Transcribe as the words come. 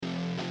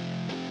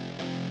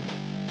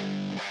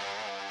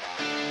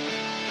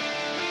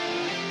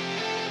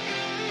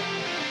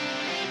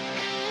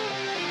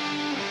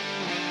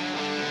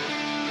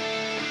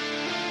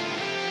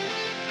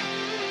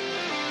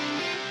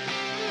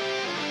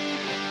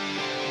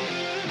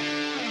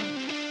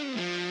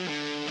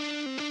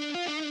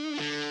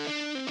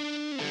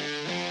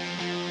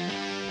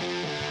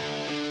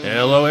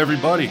Hello,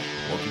 everybody.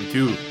 Welcome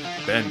to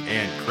Ben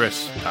and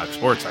Chris Talk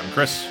Sports. I'm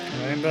Chris.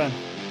 And I'm Ben.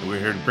 And we're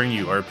here to bring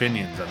you our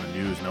opinions on the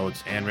news,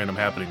 notes, and random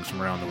happenings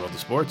from around the world of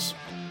sports.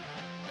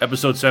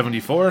 Episode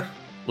 74. A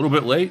little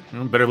bit late.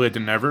 Better late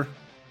than never.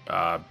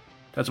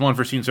 That's some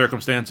unforeseen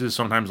circumstances.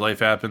 Sometimes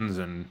life happens,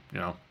 and,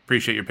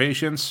 appreciate your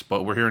patience.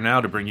 But we're here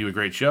now to bring you a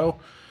great show.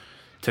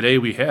 Today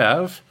we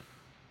have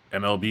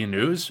MLB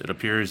news. It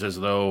appears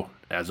as though,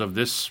 as of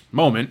this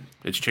moment,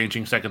 it's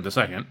changing second to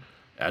second.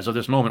 As of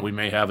this moment, we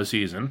may have a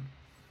season.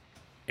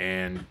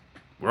 And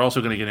we're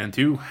also going to get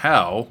into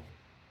how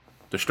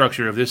the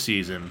structure of this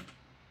season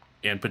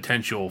and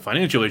potential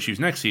financial issues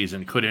next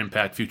season could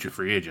impact future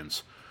free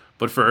agents.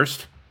 But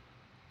first,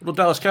 a little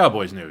Dallas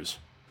Cowboys news.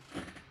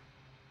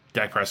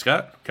 Dak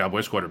Prescott,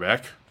 Cowboys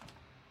quarterback.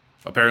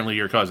 Apparently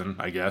your cousin,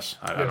 I guess.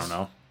 I don't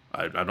know.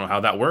 I don't know how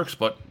that works,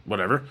 but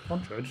whatever.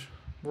 Don't judge.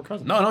 We're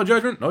cousins. No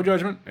judgment. No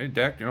judgment. Hey,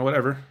 Dak,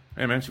 whatever.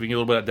 Hey, man, see if we can get a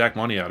little bit of Dak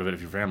money out of it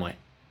if you're family.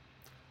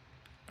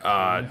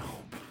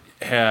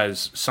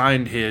 Has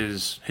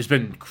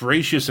been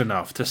gracious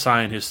enough to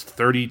sign his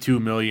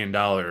 $32 million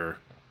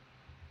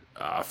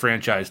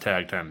franchise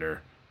tag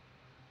tender.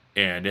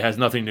 And it has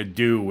nothing to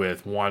do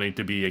with wanting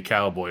to be a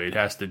Cowboy. It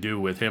has to do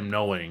with him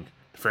knowing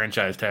the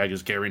franchise tag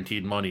is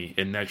guaranteed money.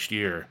 And next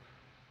year,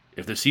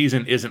 if the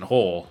season isn't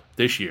whole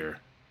this year,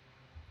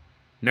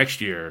 next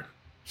year,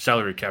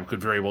 salary cap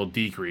could very well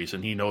decrease,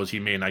 and he knows he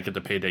may not get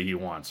the payday he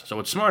wants. So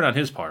it's smart on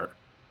his part.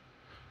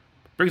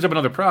 Brings up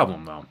another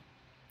problem, though.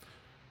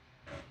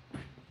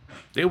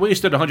 They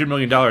wasted $100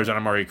 million on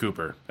Amari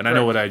Cooper. And I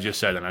know what I just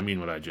said, and I mean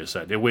what I just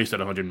said. They wasted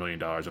 $100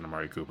 million on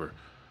Amari Cooper.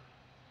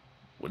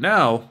 Well,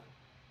 now,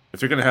 if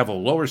they're going to have a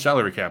lower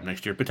salary cap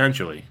next year,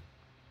 potentially,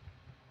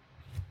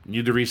 you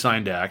need to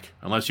re-sign Dak,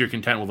 unless you're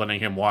content with letting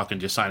him walk and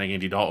just signing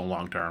Andy Dalton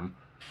long-term,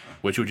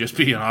 which would just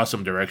be an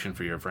awesome direction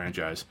for your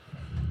franchise.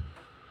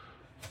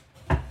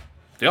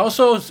 They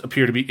also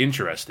appear to be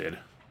interested,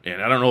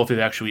 and I don't know if they've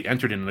actually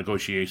entered into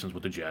negotiations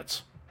with the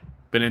Jets,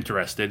 been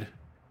interested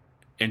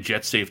in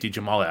Jets safety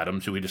Jamal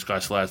Adams, who we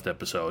discussed last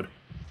episode,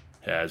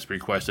 has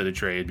requested a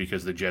trade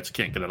because the Jets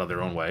can't get out of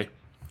their own way.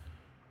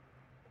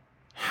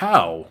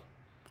 How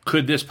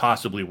could this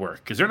possibly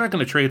work? Because they're not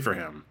going to trade for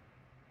him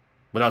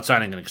without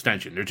signing an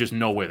extension. There's just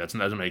no way. That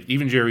doesn't make...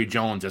 Even Jerry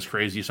Jones, as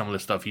crazy as some of the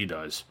stuff he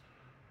does,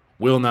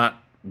 would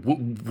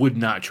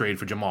not trade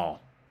for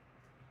Jamal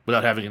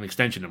without having an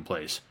extension in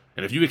place.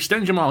 And if you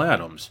extend Jamal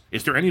Adams,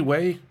 is there any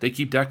way they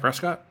keep Dak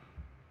Prescott?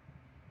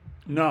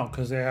 No,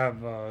 because they have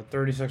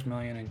 $36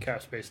 million in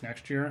cap space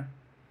next year.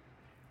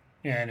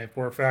 And if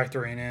we're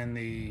factoring in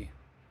the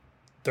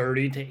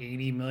 $30 to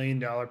 $80 million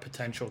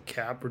potential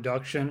cap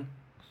reduction,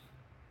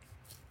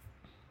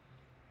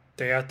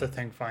 they have to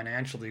think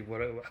financially.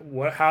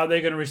 How are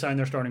they going to resign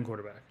their starting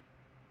quarterback?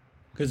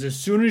 Because as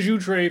soon as you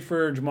trade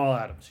for Jamal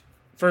Adams,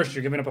 first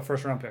you're giving up a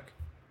first-round pick,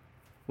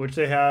 which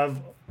they have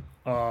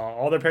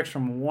all their picks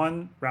from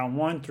round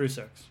 1 through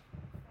 6.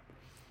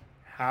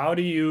 How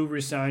do you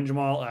resign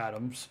Jamal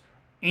Adams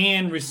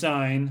and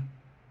resign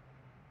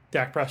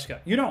Dak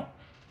Prescott? You don't.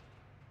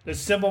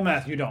 It's simple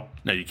math. You don't.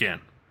 No, you can't.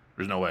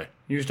 There's no way.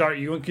 You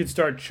can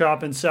start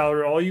chopping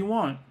salary all you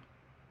want,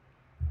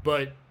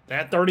 but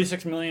that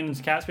 $36 million in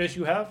cap space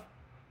you have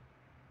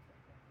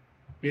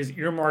is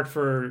earmarked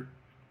for,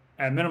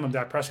 at minimum,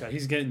 Dak Prescott.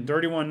 He's getting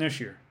 31 this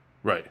year.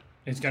 Right.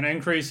 It's going to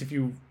increase if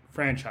you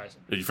franchise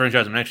him. If you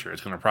franchise him next year,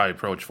 it's going to probably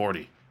approach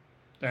 40.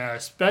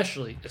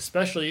 Especially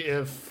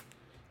if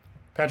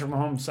Patrick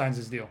Mahomes signs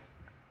his deal.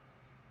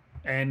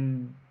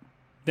 And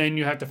then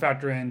you have to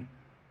factor in,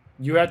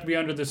 you have to be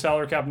under the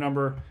salary cap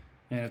number,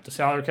 and if the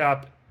salary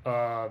cap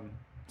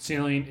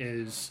ceiling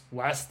is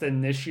less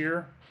than this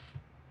year,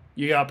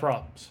 you got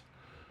problems.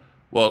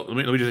 Well,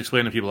 let me just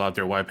explain to people out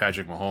there why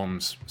Patrick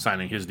Mahomes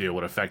signing his deal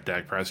would affect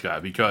Dak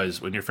Prescott. Because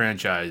when you're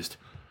franchised,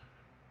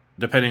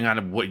 depending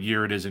on what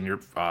year it is in your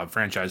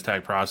franchise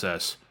tag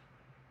process,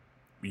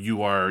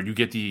 you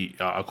get the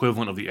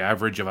equivalent of the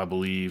average of, I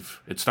believe,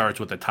 it starts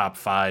with the top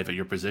 5 at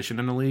your position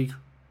in the league,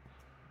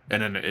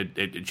 and then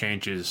it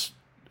changes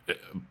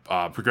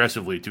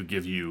progressively to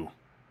give you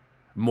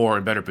more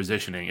and better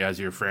positioning as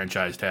you're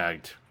franchise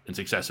tagged in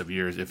successive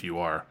years if you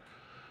are.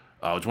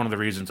 It's one of the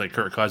reasons like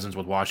Kirk Cousins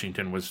with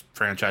Washington was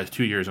franchised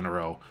 2 years in a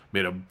row,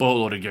 made a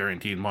boatload of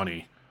guaranteed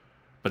money,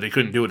 but they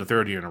couldn't do it a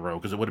third year in a row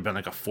because it would have been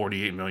like a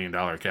 $48 million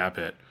cap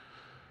hit.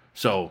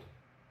 So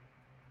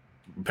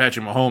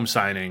Patrick Mahomes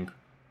signing,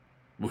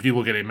 he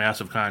will get a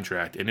massive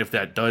contract, and if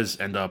that does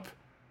end up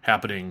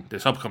happening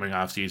this upcoming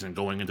offseason,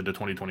 going into the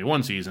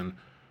 2021 season,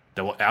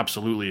 that will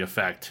absolutely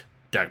affect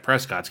Dak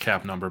Prescott's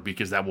cap number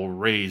because that will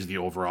raise the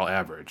overall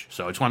average.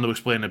 So I just wanted to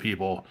explain to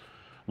people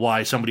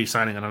why somebody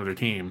signing another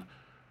team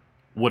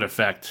would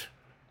affect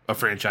a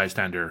franchise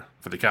tender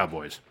for the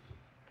Cowboys.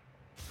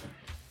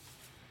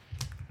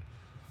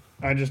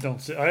 I just don't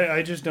see.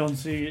 I just don't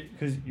see it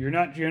because you're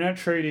not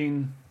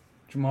trading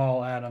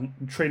Jamal Adams,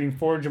 trading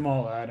for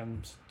Jamal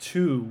Adams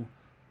to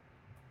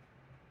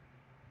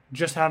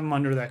just have him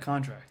under that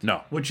contract.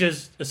 No. Which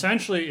is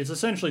essentially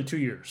 2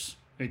 years.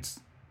 It's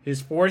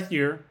his fourth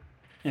year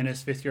and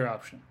his fifth year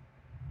option.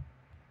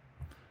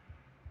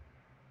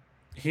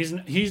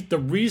 He's the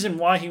reason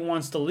why he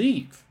wants to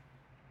leave.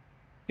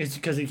 It's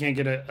because he can't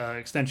get an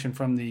extension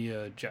from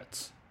the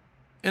Jets.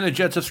 And the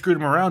Jets have screwed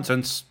him around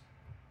since,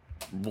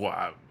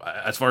 well,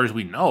 as far as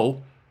we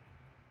know,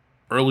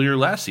 earlier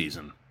last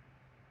season.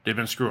 They've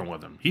been screwing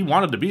with him. He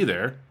wanted to be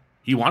there.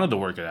 He wanted to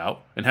work it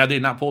out. And had they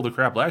not pulled the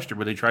crap last year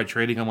where they tried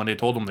trading him when they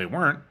told him they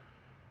weren't,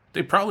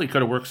 they probably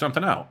could have worked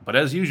something out. But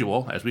as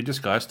usual, as we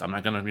discussed, I'm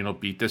not going to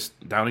beat this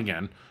down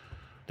again.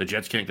 The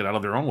Jets can't get out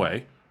of their own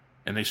way.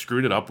 And they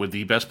screwed it up with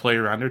the best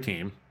player on their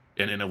team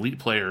and an elite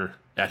player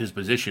at his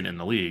position in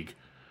the league.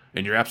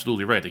 And you're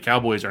absolutely right. The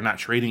Cowboys are not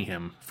trading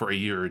him for a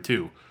year or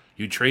two.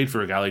 You trade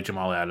for a guy like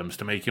Jamal Adams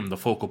to make him the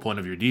focal point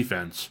of your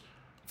defense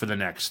for the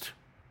next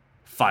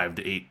 5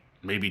 to 8,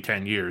 maybe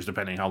 10 years,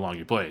 depending how long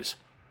he plays.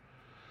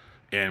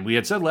 And we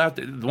had said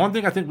the one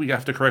thing I think we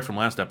have to correct from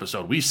last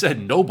episode, we said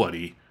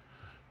nobody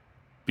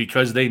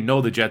because they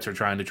know the Jets are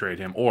trying to trade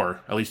him,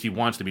 or at least he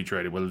wants to be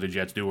traded. Whether the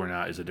Jets do or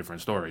not is a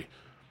different story.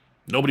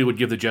 Nobody would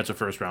give the Jets a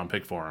first-round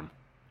pick for him.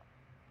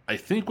 I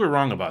think we're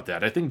wrong about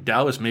that. I think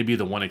Dallas may be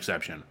the one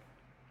exception.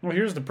 Well,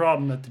 here's the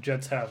problem that the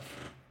Jets have.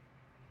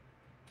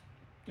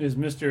 Is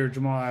Mr.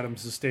 Jamal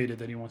Adams has stated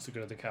that he wants to go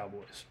to the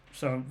Cowboys.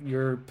 So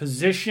your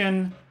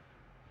position,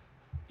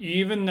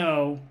 even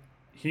though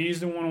he's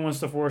the one who wants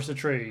to force a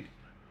trade,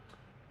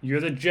 you're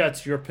the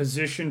Jets, your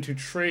position to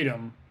trade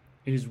him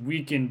is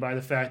weakened by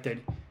the fact that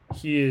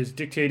he is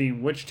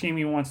dictating which team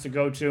he wants to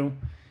go to.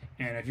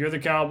 And if you're the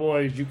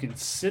Cowboys, you can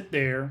sit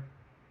there,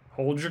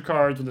 hold your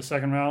cards with the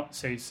second round,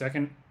 say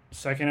second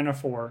and a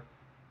 4,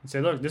 and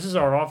say, look, this is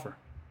our offer.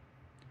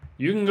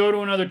 You can go to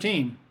another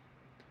team,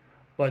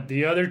 but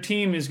the other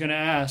team is going to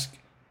ask,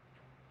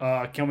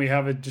 can we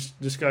have a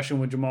discussion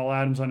with Jamal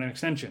Adams on an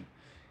extension?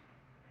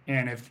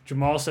 And if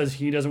Jamal says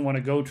he doesn't want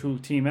to go to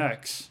Team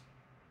X,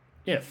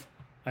 then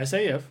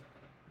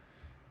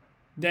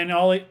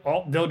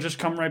they'll just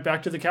come right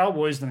back to the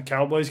Cowboys, and the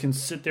Cowboys can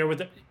sit there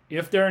with it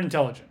if they're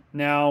intelligent.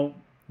 Now,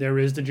 there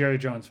is the Jerry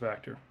Jones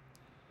factor.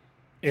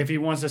 If he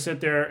wants to sit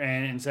there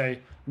and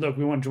say, look,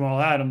 we want Jamal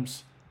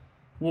Adams,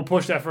 we'll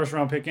push that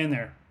first-round pick in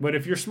there. But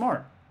if you're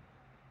smart,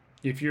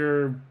 if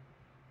you're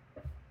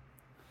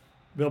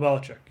Bill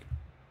Belichick,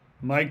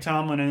 Mike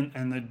Tomlin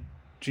and the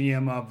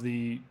GM of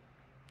the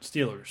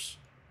Steelers,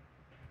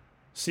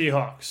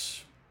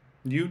 Seahawks,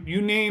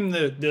 you name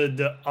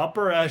the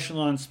upper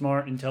echelon,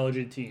 smart,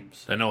 intelligent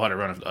teams. They know how to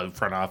run a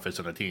front office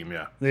and a team,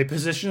 yeah. They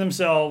position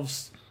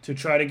themselves to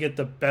try to get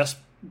the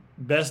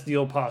best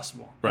deal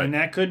possible. Right. And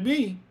that could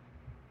be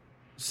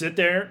sit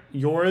there,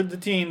 you're the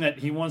team that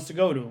he wants to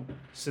go to,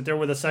 sit there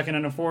with a second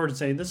and a 4 and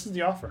say, this is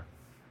the offer.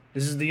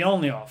 This is the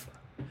only offer.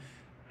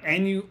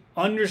 And you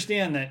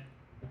understand that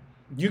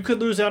you could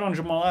lose out on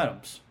Jamal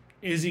Adams.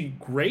 Is he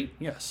great?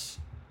 Yes.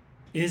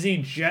 Is he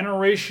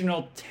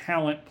generational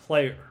talent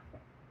player?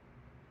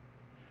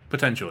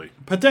 Potentially,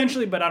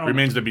 but I don't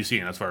remains to be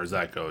seen as far as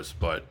that goes.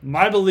 But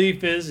my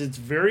belief is it's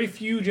very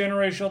few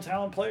generational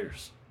talent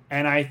players.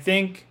 And I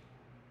think,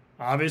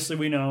 obviously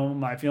we know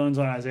my feelings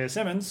on Isaiah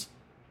Simmons.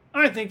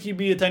 I think he'd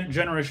be a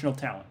generational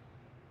talent.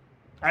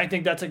 I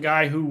think that's a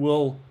guy who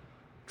will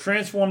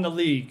transform the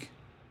league.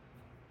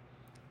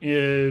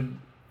 As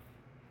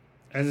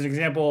an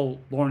example,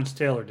 Lawrence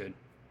Taylor did.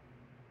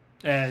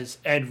 As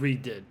Ed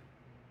Reed did.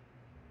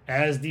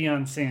 As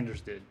Deion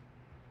Sanders did.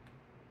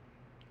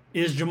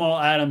 Is Jamal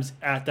Adams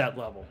at that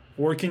level?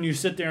 Or can you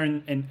sit there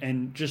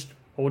and just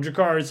hold your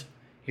cards?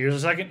 Here's a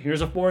second,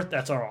 here's a fourth,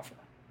 that's our offer.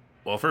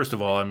 Well, first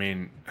of all,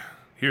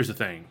 here's the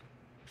thing.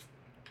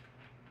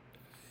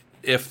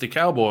 If the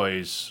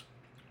Cowboys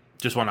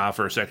just want to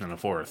offer a second and a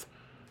fourth,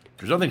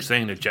 there's nothing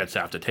saying the Jets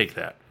have to take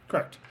that.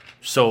 Correct.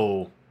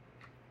 So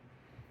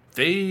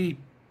they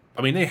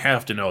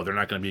have to know they're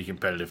not going to be a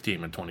competitive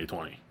team in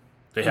 2020.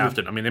 They have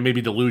to. They may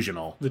be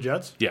delusional. The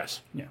Jets?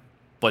 Yes. Yeah.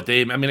 But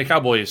the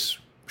Cowboys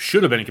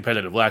should have been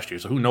competitive last year,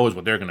 so who knows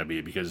what they're going to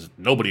be because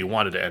nobody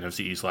wanted the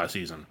NFC East last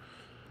season.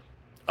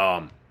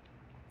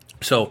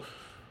 So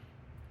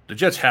the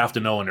Jets have to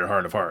know in their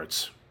heart of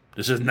hearts,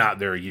 this is not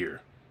their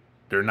year.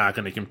 They're not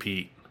going to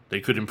compete. They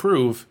could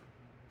improve,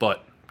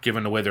 but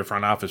given the way their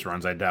front office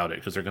runs, I doubt it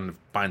because they're going to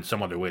find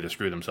some other way to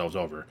screw themselves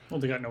over. Well,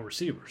 they got no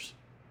receivers.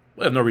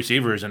 They have no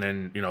receivers, and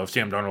then, if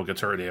Sam Darnold gets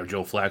hurt, they have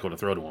Joe Flacco to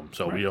throw to him.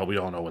 So right. we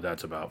all know what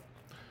that's about.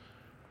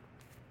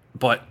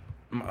 But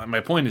my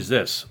point is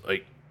this.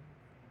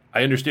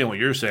 I understand what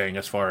you're saying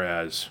as far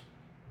as,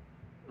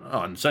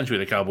 essentially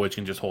the Cowboys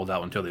can just hold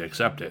out until they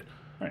accept it.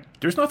 Right.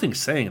 There's nothing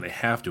saying they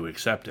have to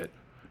accept it.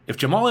 If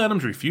Jamal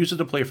Adams refuses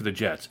to play for the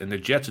Jets and the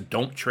Jets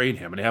don't trade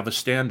him and they have a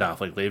standoff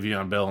like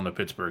Le'Veon Bell and the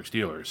Pittsburgh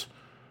Steelers,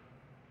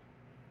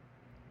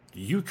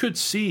 you could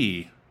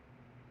see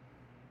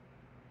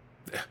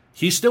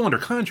he's still under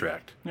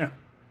contract. Yeah.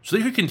 So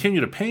they could continue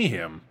to pay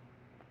him,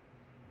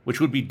 which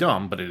would be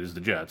dumb, but it is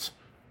the Jets.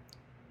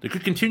 They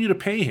could continue to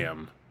pay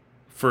him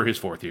for his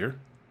 4th year,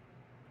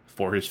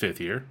 for his 5th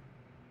year.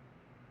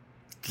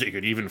 They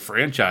could even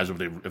franchise if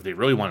they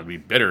really wanted to be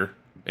bitter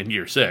in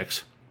year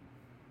 6.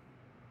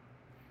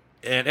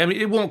 And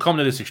it won't come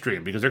to this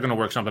extreme because they're going to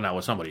work something out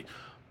with somebody.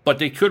 But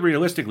they could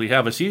realistically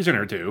have a season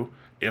or two,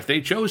 if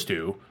they chose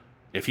to,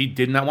 if he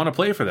did not want to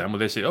play for them, where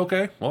they say,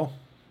 okay, well,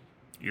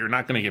 you're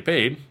not going to get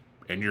paid,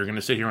 and you're going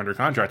to sit here under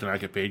contract and not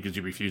get paid because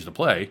you refuse to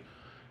play.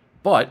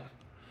 But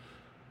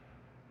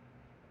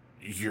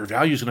your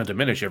value is going to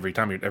diminish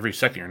every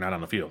second you're not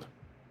on the field.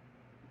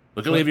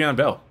 Look at Le'Veon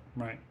Bell.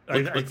 Right.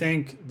 I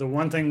think the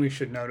one thing we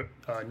should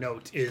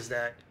note is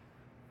that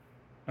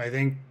I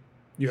think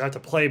you have to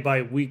play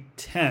by week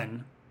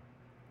 10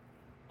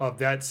 of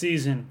that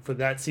season for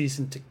that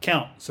season to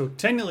count. So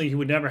technically, he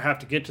would never have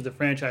to get to the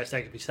franchise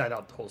tag if he sat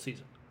out the whole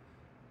season,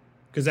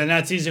 because then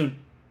that season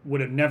would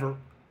have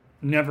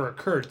never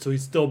occurred. So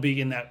he'd still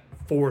be in that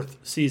fourth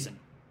season.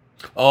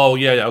 Oh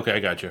yeah, okay, I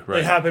got you. Right.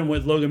 It happened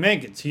with Logan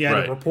Mankins. He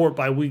had to report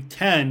by week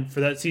 10 for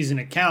that season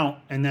to count,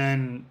 and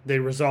then they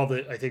resolved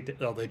it. I think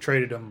they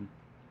traded him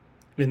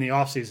in the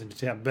offseason to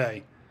Tampa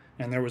Bay,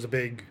 and there was a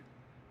big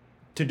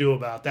to-do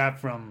about that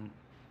from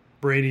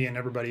Brady and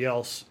everybody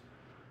else.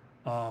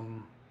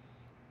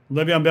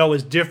 Le'Veon Bell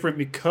was different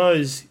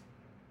because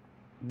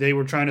they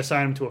were trying to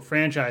sign him to a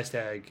franchise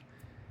tag,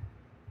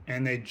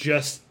 and they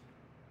just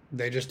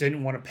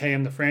didn't want to pay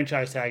him the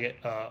franchise tag.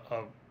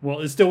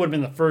 Well, it still would have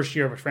been the first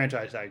year of a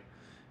franchise tag,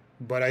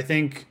 but I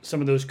think some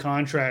of those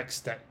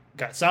contracts that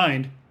got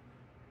signed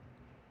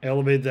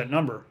elevated that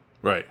number.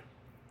 Right.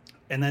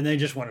 And then they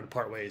just wanted to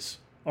part ways.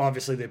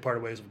 Obviously, they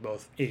parted ways with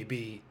both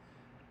AB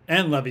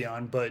and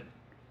Le'Veon, but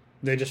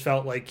they just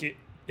felt like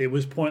it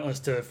was pointless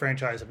to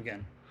franchise him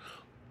again.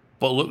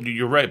 But look,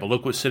 you're right. But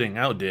look what sitting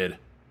out did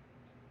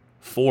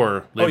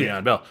for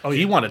Le'Veon Bell.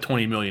 He wanted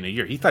 $20 million a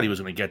year. He thought he was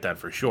going to get that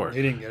for sure.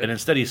 He didn't get it. And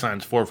instead he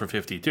signs 4 for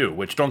 $52,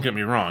 which, don't get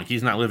me wrong,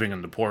 he's not living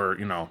in the poor,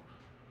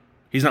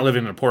 he's not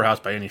living in a poorhouse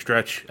by any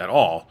stretch at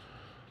all.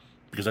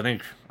 Because I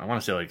want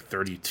to say like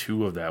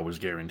 32 of that was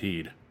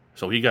guaranteed.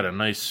 So he got a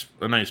nice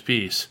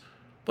piece.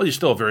 But he's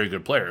still a very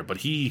good player. But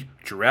he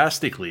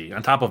drastically,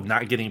 on top of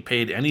not getting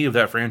paid any of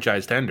that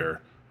franchise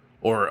tender,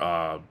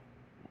 or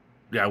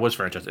it was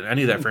franchise,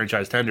 any of that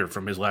franchise tender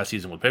from his last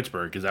season with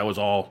Pittsburgh, because that was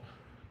all.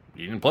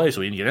 He didn't play,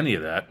 so he didn't get any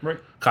of that. Right.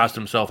 Cost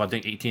himself, I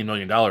think, $18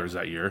 million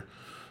that year.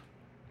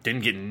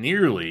 Didn't get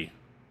nearly.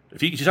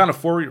 If he's on a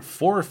 4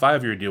 or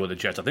 5 year deal with the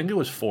Jets, I think it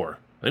was 4.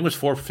 I think it was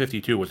 4 for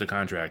 $52 was the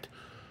contract.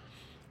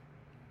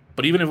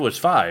 But even if it was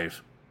 4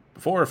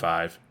 or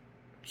 5,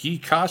 he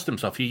cost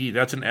himself.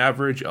 That's an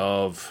average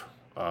of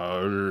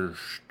 $13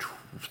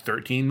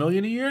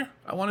 million a year.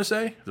 I want to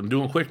say. I'm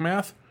doing quick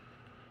math.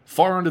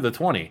 Far under the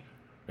 20.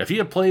 If he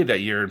had played that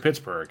year in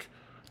Pittsburgh,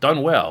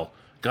 done well,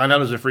 gone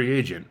out as a free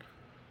agent,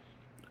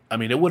 I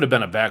mean, it would have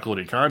been a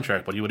backloaded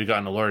contract, but he would have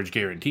gotten a large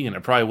guarantee, and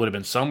it probably would have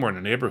been somewhere in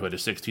the neighborhood of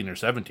 16 or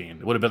 17.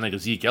 It would have been like a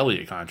Zeke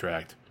Elliott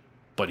contract,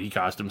 but he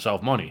cost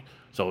himself money.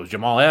 So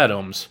Jamal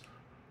Adams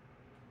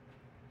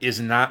is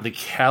not the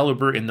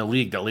caliber in the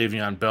league that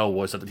Le'Veon Bell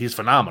was. He's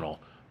phenomenal,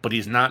 but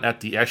he's not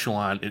at the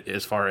echelon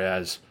as far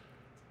as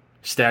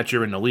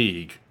stature in the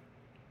league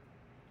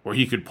where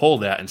he could pull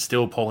that and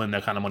still pull in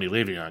that kind of money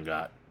Le'Veon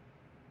got.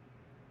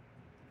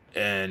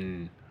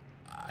 And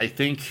I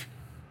think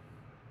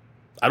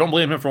I don't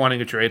blame him for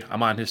wanting a trade.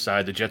 I'm on his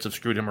side. The Jets have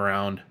screwed him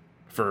around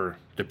for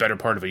the better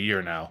part of a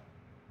year now,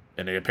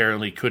 and they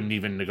apparently couldn't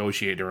even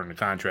negotiate during the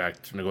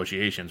contract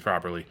negotiations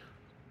properly.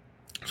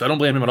 So I don't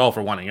blame him at all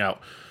for wanting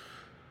out.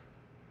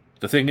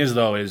 The thing is,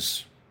 though,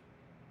 he's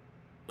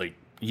made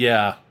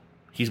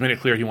it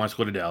clear he wants to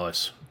go to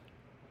Dallas.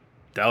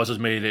 Dallas has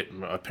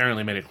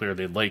apparently made it clear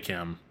they'd like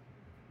him.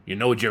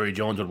 Jerry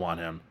Jones would want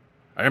him.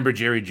 I remember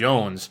Jerry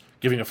Jones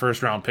giving a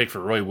first-round pick for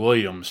Roy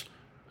Williams,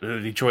 the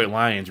Detroit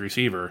Lions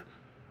receiver,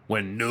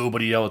 when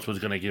nobody else was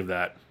going to give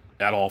that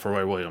at all for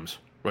Roy Williams.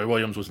 Roy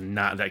Williams was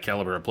not that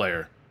caliber of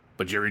player,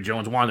 but Jerry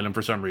Jones wanted him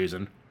for some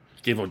reason.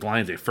 Gave the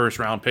Lions a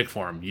first-round pick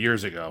for him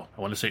years ago.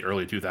 I want to say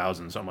early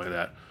 2000s, something like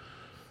that.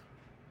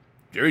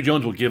 Jerry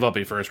Jones will give up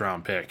a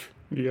first-round pick.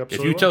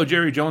 If you tell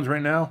Jerry Jones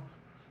right now,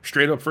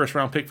 straight-up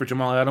first-round pick for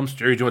Jamal Adams,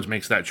 Jerry Jones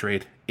makes that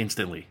trade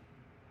instantly.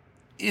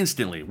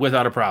 Instantly,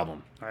 without a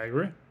problem. I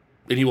agree.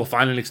 And he will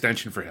find an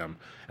extension for him.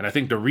 And I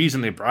think the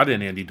reason they brought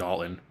in Andy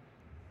Dalton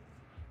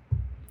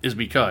is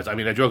because,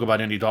 I joke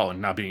about Andy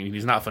Dalton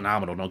he's not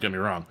phenomenal, don't get me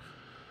wrong.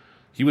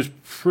 He was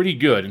pretty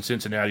good in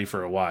Cincinnati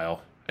for a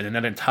while, and then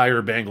that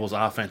entire Bengals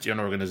offense and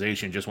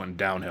organization just went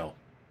downhill.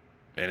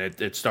 And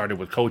it started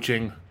with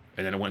coaching,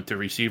 and then it went to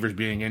receivers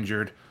being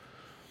injured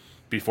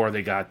before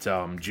they got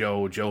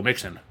Joe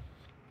Mixon.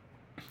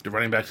 The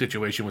running back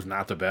situation was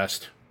not the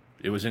best.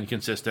 It was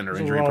inconsistent or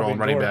injury-prone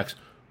running backs.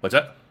 What's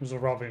that? It was a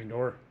revolving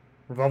door.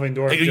 Revolving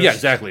door. Yeah,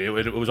 exactly. It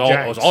was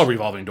all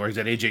revolving doors. He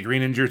had AJ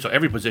Green injured, so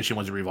every position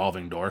was a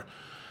revolving door.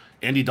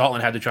 Andy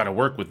Dalton had to try to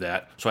work with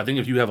that. So I think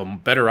if you have a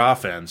better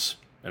offense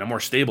and a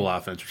more stable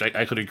offense, which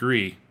I could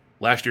agree,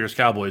 last year's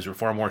Cowboys were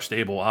far more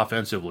stable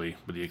offensively,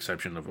 with the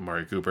exception of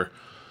Amari Cooper,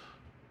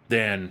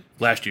 than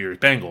last year's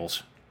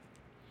Bengals.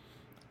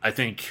 I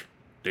think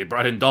they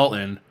brought in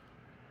Dalton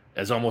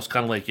as almost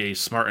kind of like a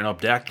smarten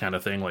up Dak kind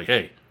of thing, like,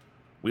 hey,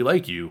 we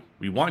like you,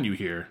 we want you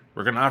here,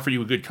 we're going to offer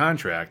you a good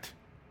contract,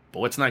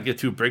 but let's not get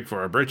too big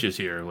for our britches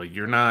here. Like,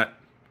 you're not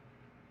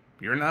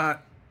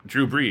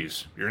Drew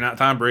Brees. You're not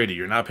Tom Brady.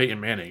 You're not Peyton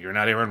Manning. You're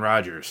not Aaron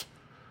Rodgers.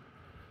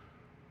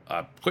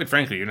 Quite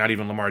frankly, you're not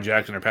even Lamar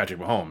Jackson or Patrick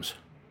Mahomes.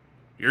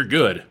 You're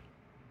good,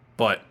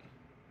 but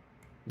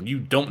you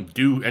don't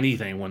do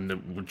anything when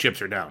the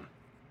chips are down.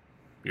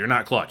 You're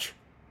not clutch.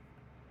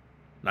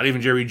 Not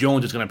even Jerry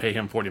Jones is going to pay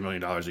him $40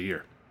 million a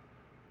year.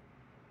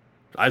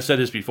 I've said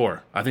this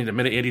before. I think the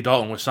minute Andy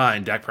Dalton was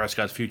signed, Dak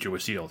Prescott's future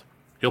was sealed.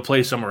 He'll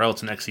play somewhere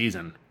else next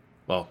season.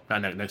 Well,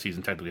 not next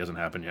season technically hasn't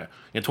happened yet.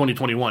 In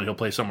 2021, he'll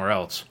play somewhere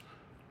else.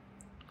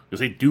 Because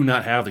they do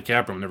not have the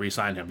cap room to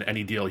re-sign him to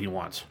any deal he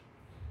wants.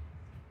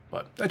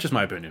 But that's just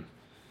my opinion.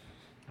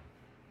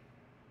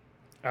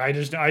 I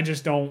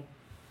just don't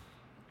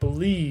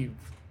believe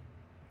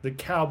the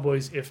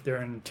Cowboys, if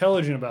they're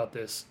intelligent about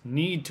this,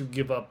 need to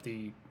give up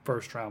the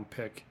first-round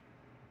pick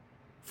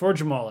for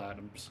Jamal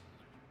Adams.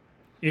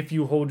 If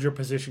you hold your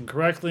position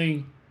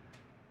correctly,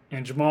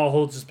 and Jamal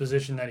holds his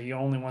position that he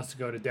only wants to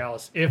go to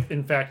Dallas, if,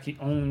 in fact, he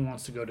only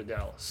wants to go to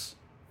Dallas.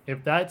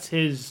 If that's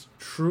his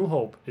true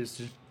hope,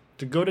 is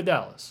to go to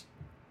Dallas,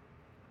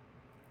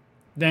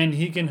 then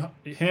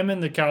him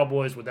and the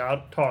Cowboys,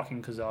 without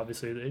talking, because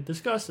obviously they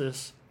discuss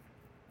this,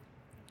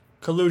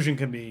 collusion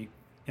can be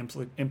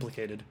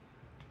implicated.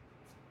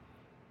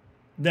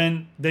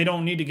 Then they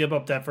don't need to give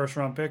up that first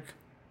round pick.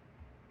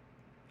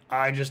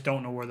 I just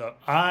don't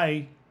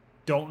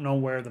know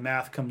where the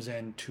math comes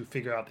in to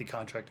figure out the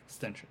contract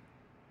extension.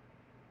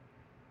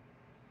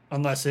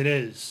 Unless it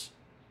is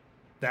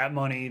that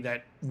money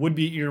that would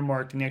be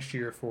earmarked next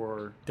year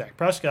for Dak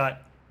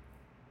Prescott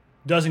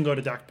doesn't go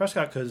to Dak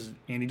Prescott because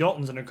Andy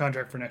Dalton's under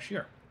contract for next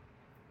year.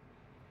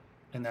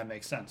 And that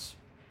makes sense.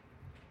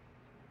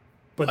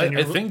 But then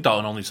I think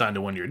Dalton only signed a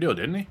 1-year deal,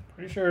 didn't he?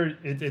 Pretty sure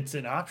it's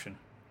an option.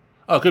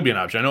 Oh, it could be an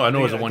option. I know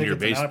it was a I think 1-year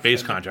it's an base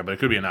option. contract, but it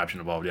could be an option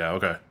involved. Yeah,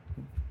 okay.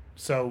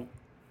 So,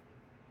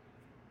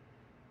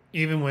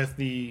 even with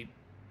the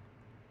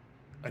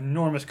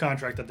enormous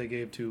contract that they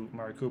gave to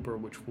Amari Cooper,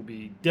 which will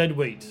be dead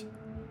weight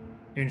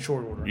in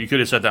short order. You could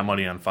have set that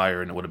money on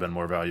fire and it would have been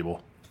more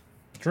valuable.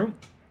 True.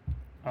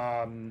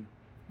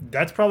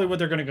 That's probably what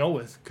they're going to go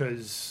with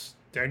because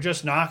they're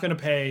just not going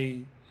to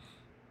pay.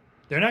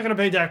 They're not going to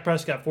pay Dak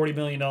Prescott $40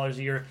 million a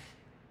year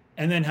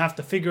and then have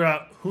to figure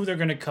out who they're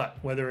going to cut,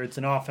 whether it's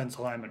an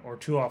offensive lineman or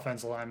two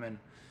offensive linemen,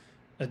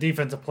 a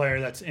defensive player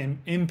that's in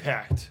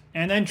impact,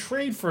 and then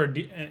trade for an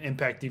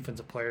impact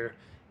defensive player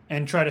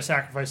and try to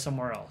sacrifice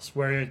somewhere else,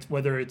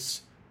 whether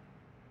it's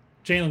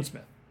Jalen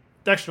Smith,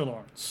 Dexter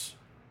Lawrence,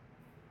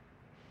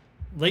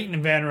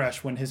 Leighton Van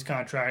Esch when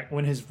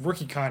his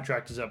rookie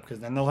contract is up,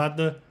 because then they'll have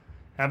to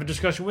have a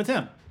discussion with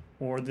him,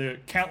 or the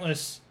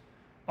countless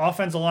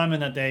offensive linemen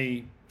that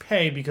they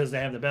pay because they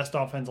have the best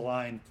offensive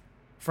line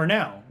for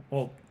now.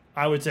 Well,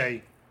 I would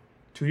say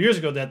 2 years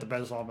ago they had the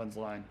best offensive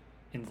line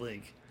in the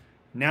league.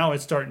 Now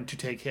it's starting to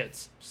take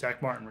hits.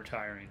 Zach Martin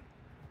retiring.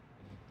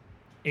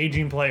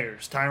 Aging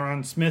players.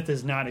 Tyron Smith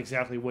is not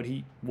exactly what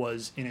he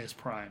was in his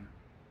prime.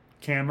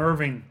 Cam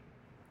Irving,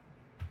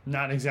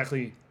 not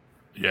exactly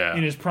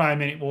in his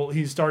prime.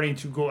 He's starting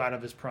to go out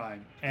of his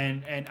prime.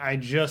 And I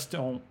just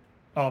don't...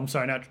 Oh, I'm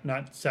sorry,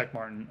 not Zach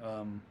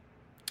Martin.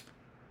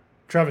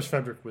 Travis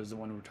Frederick was the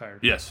one who retired.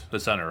 Yes, the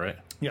center, right?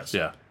 Yes.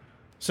 Yeah.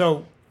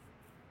 So,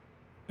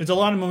 it's a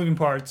lot of moving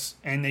parts,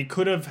 and they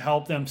could have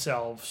helped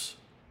themselves,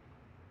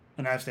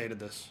 and I've stated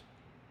this,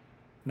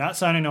 not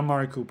signing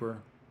Amari Cooper,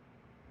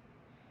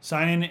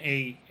 signing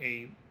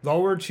a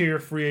lower tier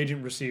free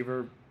agent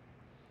receiver.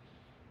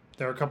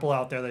 There are a couple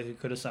out there that you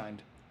could have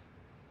signed,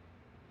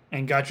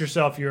 and got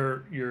yourself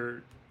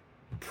your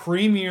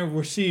premier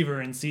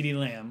receiver in CeeDee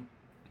Lamb,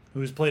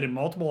 who has played in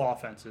multiple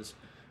offenses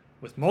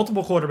with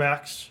multiple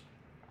quarterbacks,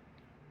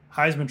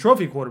 Heisman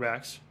Trophy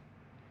quarterbacks,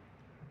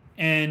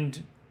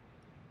 and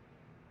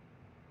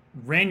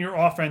ran your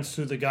offense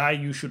through the guy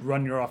you should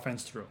run your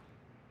offense through.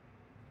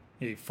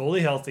 A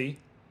fully healthy,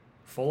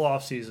 full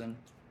offseason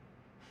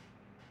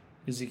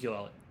Ezekiel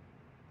Elliott.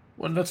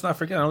 Well, let's not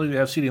forget, not only do they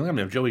have CeeDee Lamb,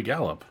 they have Joey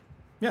Gallup.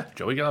 Yeah.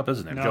 Joey Gallup is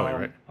his name. Joey,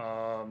 right?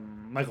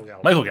 Michael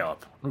Gallup. Michael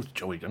Gallup.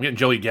 Joey. I'm getting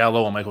Joey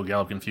Gallo and Michael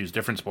Gallup confused.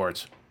 Different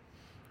sports.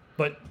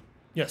 But,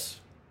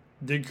 yes,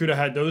 they could have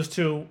had those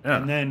two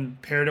and then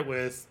paired it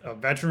with a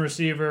veteran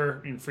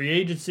receiver in free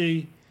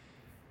agency.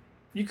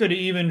 You could have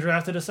even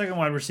drafted a second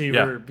wide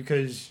receiver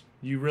because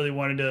you really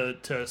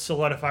wanted to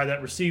solidify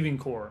that receiving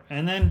core.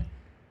 And then,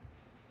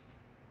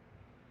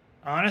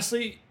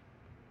 honestly,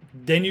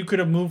 then you could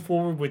have moved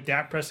forward with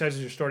Dak Prescott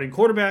as your starting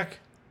quarterback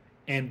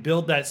and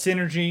build that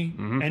synergy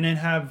and then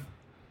have...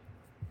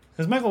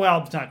 Because Michael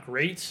Gallup's not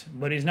great,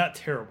 but he's not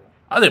terrible.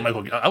 I think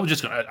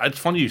it's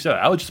funny you said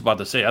that. I was just about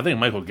to say, I think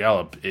Michael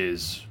Gallup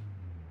is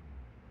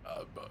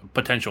a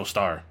potential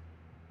star.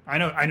 I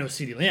know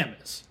CeeDee Lamb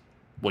is.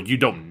 Well, you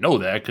don't know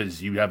that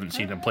because you haven't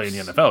seen him play in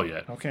the NFL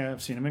yet. Okay,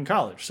 I've seen him in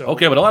college. So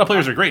okay, but a lot of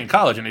players are great in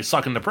college and they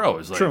suck in the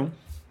pros. Like,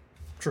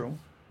 True.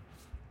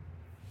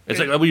 It's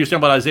like what you're saying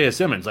about Isaiah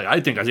Simmons. Like, I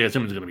think Isaiah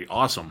Simmons is going to be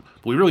awesome,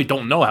 but we really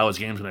don't know how his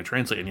game's going to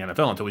translate in the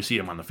NFL until we see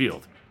him on the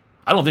field.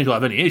 I don't think he'll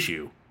have any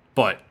issue,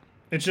 but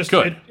it's just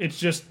good. It's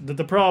just that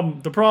the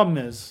problem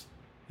is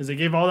they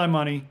gave all that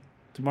money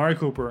to Amari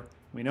Cooper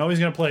We know he's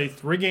going to play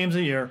 3 games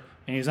a year,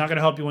 and he's not going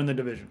to help you win the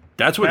division.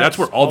 That's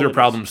where all their it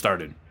problems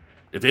started.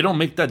 If they don't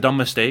make that dumb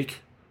mistake,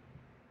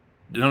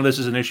 none of this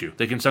is an issue.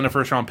 They can send a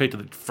first-round pick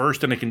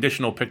and a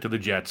conditional pick to the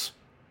Jets,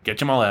 get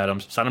Jamal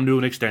Adams, sign him to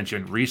an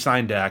extension,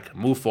 re-sign Dak,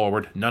 move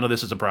forward. None of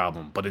this is a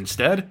problem. But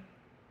instead,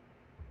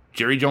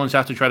 Jerry Jones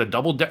has to try to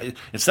double down.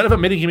 Instead of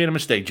admitting he made a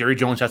mistake, Jerry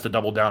Jones has to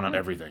double down on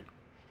everything.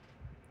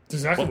 That's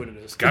exactly what it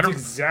is. That's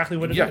exactly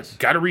what it is.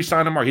 Got to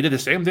re-sign him. He did the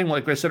same thing,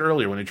 like I said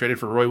earlier, when he traded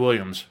for Roy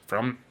Williams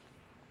from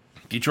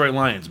Detroit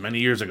Lions many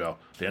years ago.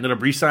 They ended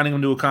up re-signing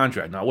him to a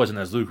contract. Now, it wasn't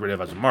as lucrative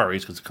as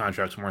Amari's because the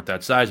contracts weren't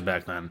that size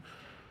back then.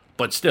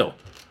 But still,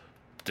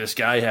 this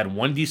guy had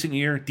one decent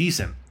year.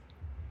 Decent.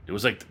 It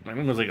was like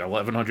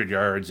 1,100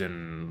 yards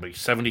and like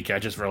 70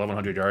 catches for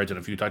 1,100 yards and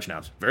a few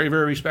touchdowns. Very,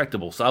 very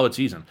respectable, solid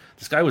season.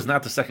 This guy was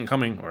not the second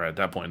coming, or at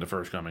that point, the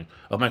first coming,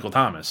 of Michael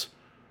Thomas.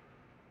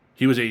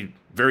 He was a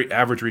very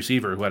average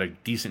receiver who had a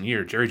decent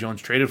year. Jerry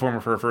Jones traded for him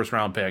for a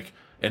first-round pick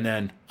and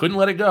then couldn't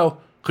let it go.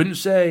 Couldn't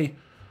say,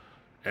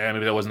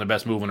 maybe that wasn't the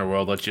best move in the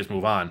world. Let's just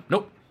move on.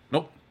 Nope.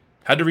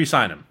 Had to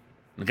re-sign him.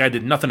 The guy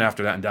did nothing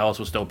after that, and Dallas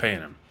was still paying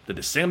him. Did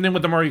the same thing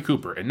with Amari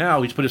Cooper, and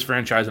now he's put his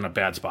franchise in a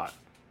bad spot.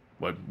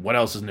 What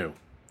else is new?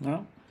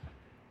 Well,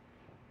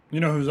 you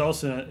know who's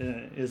also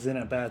is in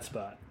a bad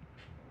spot?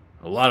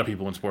 A lot of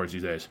people in sports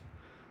these days.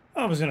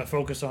 I was going to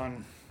focus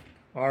on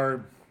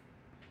our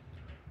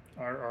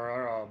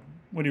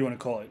what do you want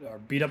to call it? Our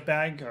beat-up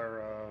bag?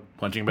 Our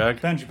punching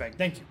bag? Punching bag,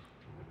 thank you.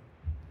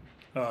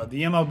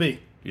 The MLB.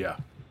 Yeah.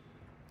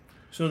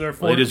 So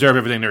they deserve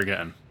everything they're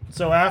getting.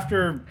 So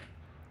after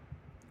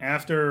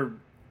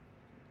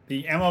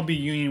the MLB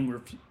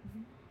union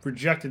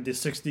rejected the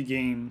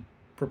 60-game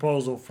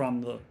proposal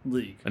from the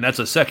league. And that's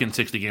a second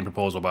 60-game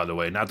proposal, by the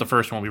way. Not the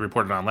first one we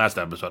reported on last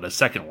episode, a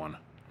second one.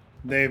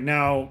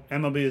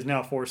 MLB is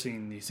now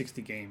forcing the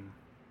 60-game.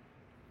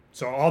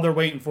 So all they're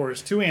waiting for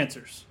is 2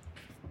 answers.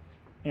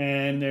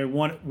 And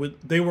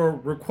they were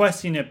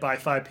requesting it by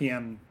 5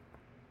 p.m.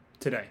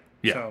 today.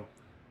 Yeah. So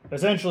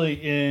essentially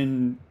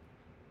in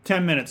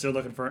 10 minutes, they're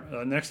looking for,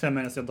 next 10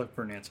 minutes, they're looking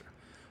for an answer.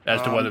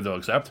 As to whether they'll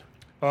accept?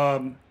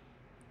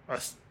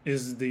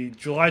 Is the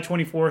July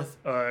 24th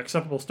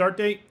acceptable start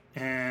date?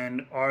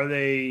 And are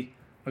they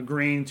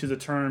agreeing to the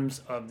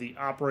terms of the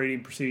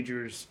operating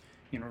procedures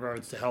in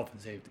regards to health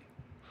and safety?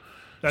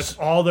 That's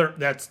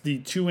the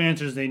 2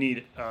 answers they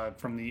need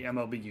from the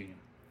MLB union.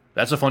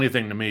 That's a funny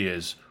thing to me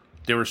is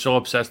they were so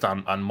obsessed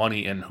on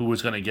money and who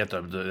was going to get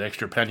the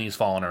extra pennies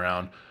falling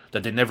around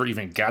that they never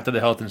even got to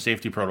the health and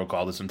safety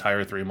protocol this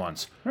entire 3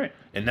 months. Right.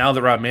 And now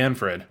that Rob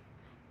Manfred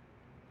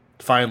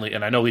finally,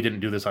 and I know he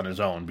didn't do this on his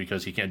own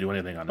because he can't do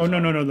anything on his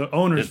own. No. The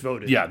owners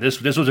voted. Yeah, this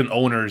was an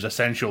owner's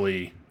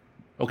essentially,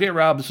 okay,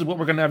 Rob, this is what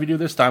we're going to have you do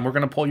this time. We're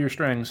going to pull your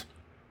strings.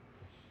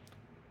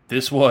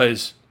 This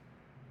was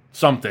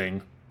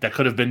something that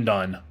could have been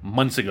done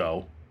months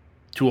ago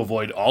to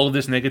avoid all of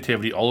this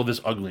negativity, all of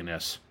this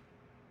ugliness,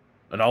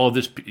 and all of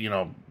this,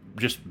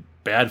 just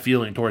bad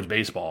feeling towards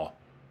baseball.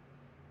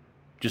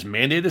 Just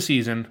mandate the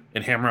season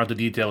and hammer out the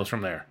details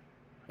from there.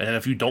 And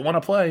if you don't want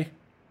to play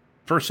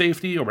for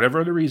safety or whatever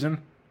other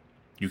reason,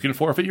 you can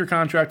forfeit your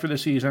contract for the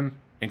season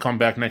and come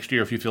back next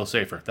year if you feel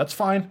safer. That's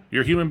fine.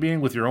 You're a human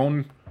being with your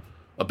own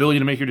ability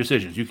to make your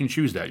decisions. You can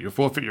choose that. You'll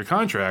forfeit your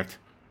contract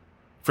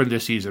for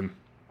this season,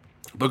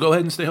 but go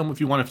ahead and stay home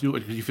if you want to do it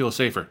because you feel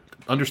safer.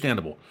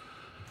 Understandable.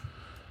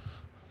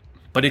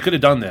 But he could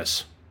have done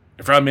this.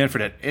 If Rob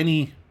Manfred had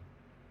any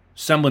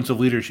semblance of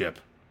leadership,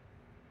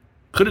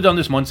 could have done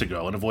this months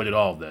ago and avoided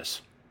all of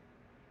this.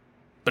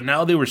 But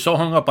now they were so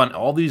hung up on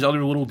all these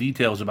other little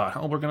details about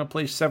how we're going to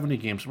play 70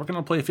 games, we're going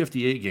to play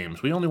 58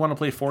 games, we only want to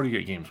play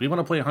 48 games, we want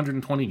to play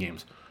 120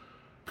 games,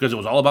 because it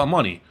was all about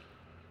money.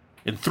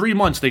 In 3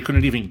 months, they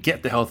couldn't even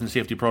get the health and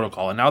safety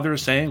protocol, and now they're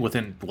saying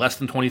within less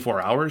than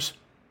 24 hours,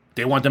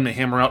 they want them to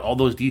hammer out all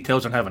those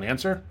details and have an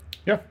answer?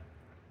 Yeah.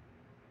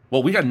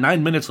 Well, we got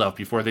 9 minutes left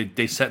before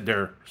they set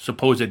their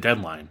supposed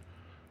deadline.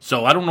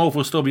 So I don't know if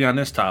we'll still be on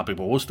this topic,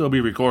 but we'll still be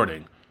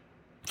recording.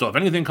 So if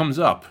anything comes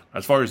up,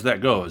 as far as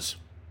that goes,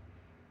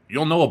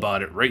 you'll know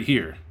about it right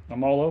here.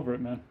 I'm all over it,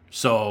 man.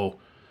 So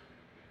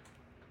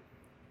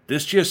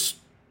this just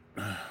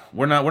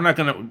we're not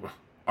gonna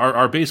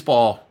our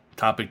baseball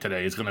topic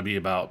today is gonna be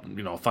about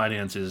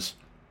finances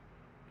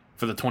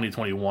for the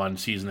 2021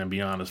 season and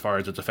beyond as far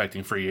as it's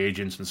affecting free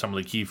agents and some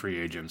of the key free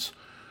agents.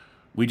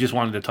 We just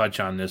wanted to touch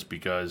on this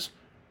because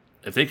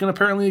if they can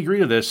apparently agree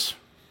to this,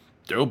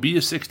 there will be a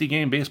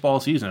 60-game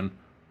baseball season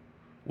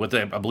with,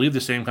 I believe,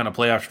 the same kind of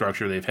playoff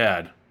structure they've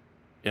had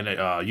in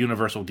a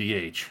universal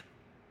DH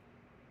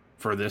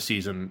for this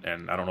season,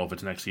 and I don't know if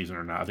it's next season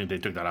or not. I think they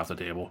took that off the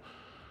table.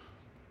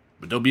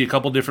 But there'll be a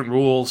couple different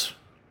rules,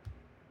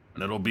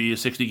 and it'll be a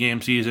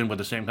 60-game season with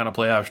the same kind of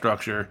playoff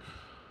structure.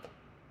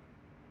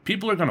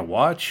 People are going to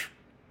watch,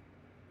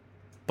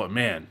 but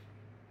man,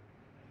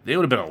 they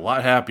would have been a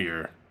lot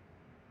happier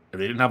if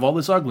they didn't have all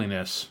this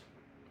ugliness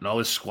and all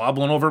this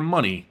squabbling over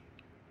money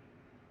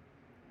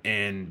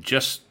and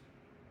just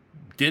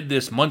did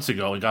this months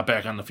ago and got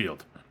back on the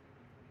field.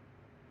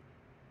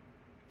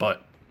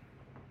 But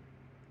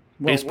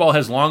Baseball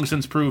has long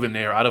since proven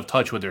they are out of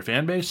touch with their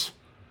fan base,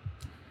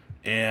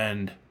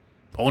 and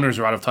owners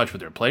are out of touch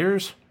with their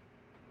players,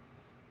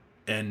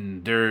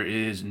 and there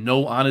is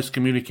no honest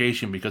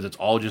communication because it's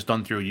all just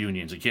done through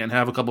unions. You can't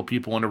have a couple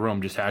people in a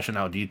room just hashing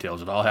out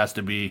details. It all has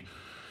to be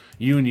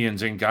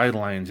unions and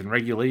guidelines and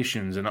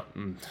regulations and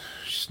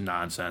just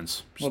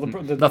nonsense. Well,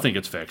 nothing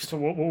gets fixed. So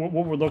what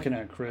we're looking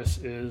at, Chris,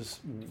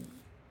 is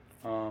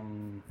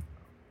some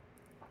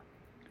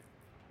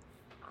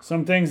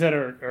things that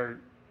are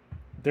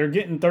they're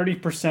getting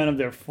 30% of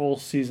their full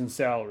season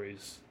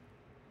salaries,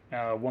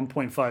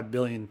 $1.5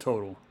 billion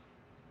total,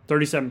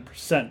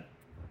 37%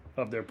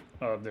 of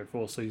their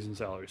full season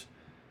salaries.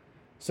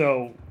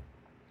 So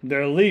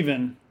they're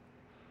leaving.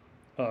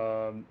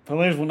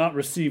 Players will not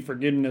receive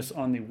forgiveness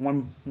on the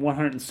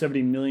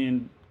 $170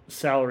 million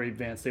salary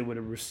advance they would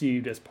have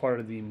received as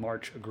part of the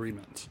March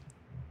agreement,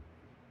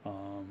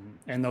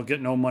 and they'll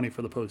get no money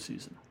for the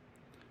postseason.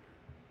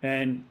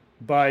 And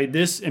by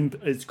this,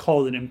 it's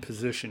called an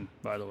imposition,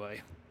 by the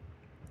way.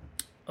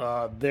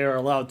 They're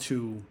allowed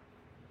to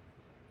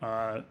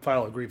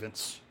file a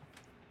grievance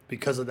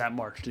because of that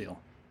March deal.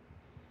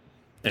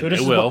 So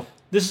this will.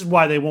 This is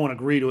why they won't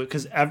agree to it,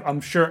 because I'm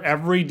sure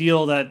every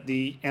deal that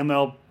the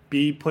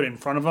MLB put in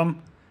front of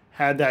them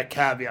had that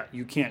caveat: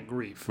 you can't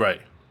grieve,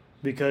 right?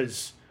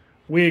 Because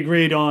we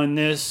agreed on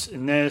this,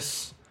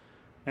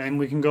 and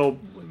we can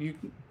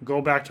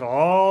go back to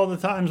all the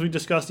times we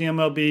discussed the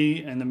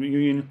MLB and the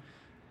union.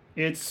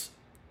 That's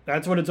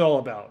what it's all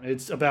about.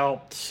 It's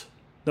about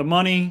the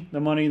money,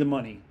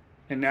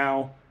 and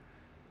now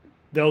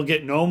they'll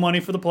get no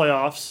money for the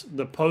playoffs.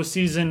 The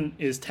postseason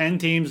is 10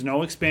 teams,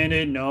 no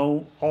expanded,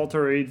 no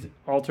altered.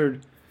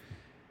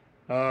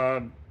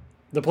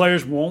 The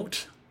players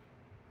won't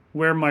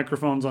wear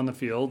microphones on the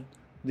field.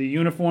 The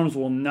uniforms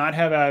will not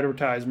have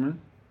advertisement.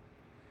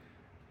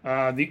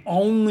 The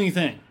only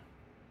thing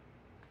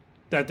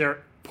that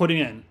they're putting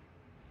in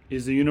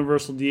is the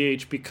universal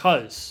DH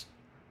because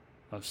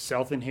of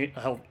safety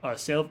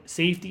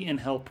and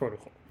health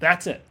protocol.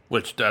 That's it.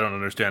 Which I don't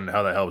understand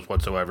how that helps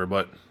whatsoever,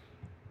 but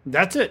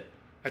that's it.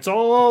 That's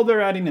all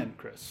they're adding in,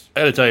 Chris.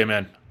 I gotta tell you,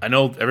 man, I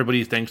know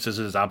everybody thinks this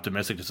is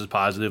optimistic, this is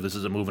positive, this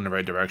is a move in the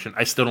right direction.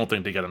 I still don't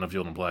think they get on the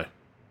field and play.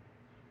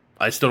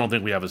 I still don't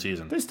think we have a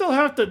season. They still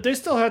have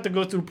to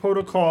go through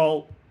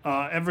protocol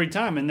every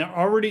time, and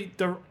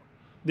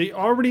they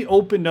already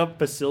opened up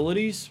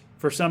facilities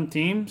for some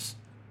teams,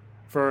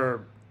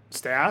 for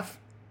staff,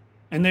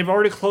 and they've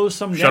already closed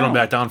some down. Shut them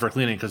back down for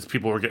cleaning because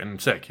people were getting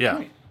sick. Yeah.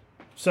 Right.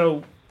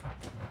 So,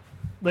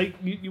 like,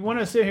 you want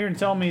to sit here and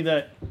tell me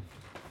that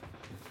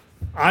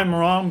I'm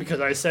wrong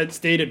because I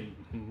stated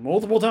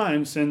multiple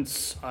times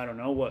since, I don't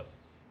know what,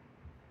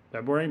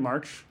 February,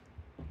 March,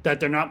 that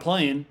they're not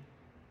playing.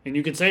 And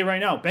you could say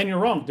right now, Ben, you're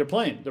wrong. They're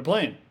playing.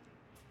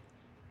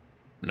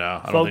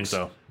 No, I don't think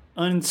so.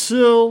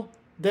 Until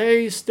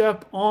they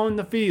step on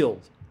the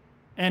field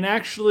and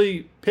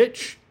actually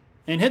pitch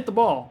and hit the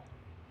ball,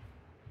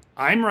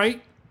 I'm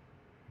right,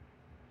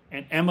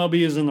 and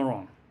MLB is in the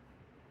wrong.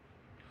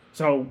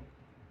 So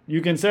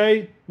you can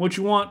say what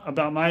you want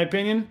about my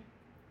opinion.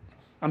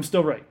 I'm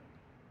still right.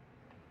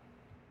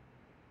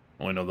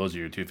 Well, I know those are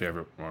your two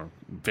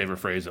favorite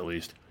phrase at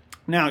least.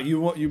 Now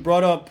you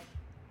brought up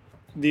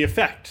the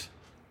effect.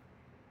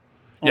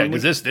 Yeah,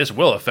 because this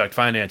will affect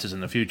finances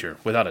in the future,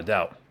 without a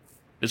doubt.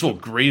 This will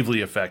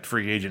gravely affect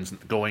free agents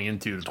going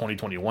into the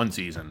 2021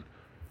 season.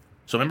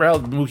 So remember how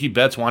Mookie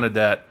Betts wanted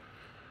that,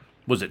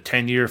 was it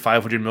 10-year,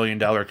 $500 million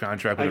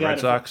contract with the Red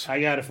Sox? I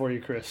got it for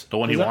you, Chris. The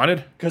one he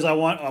wanted? Because I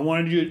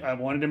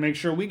wanted to make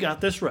sure we got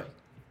this right.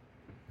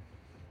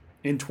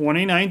 In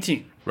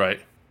 2019, right,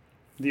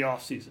 the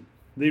offseason,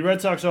 the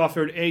Red Sox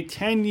offered a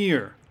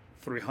 10-year,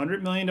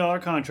 $300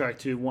 million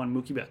contract to one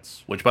Mookie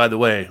Betts. Which, by the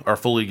way, are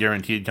fully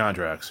guaranteed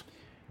contracts.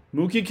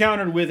 Mookie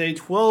countered with a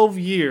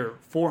 12-year,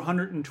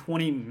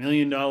 $420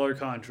 million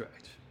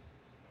contract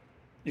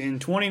in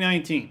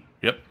 2019.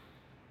 Yep.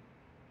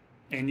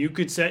 And you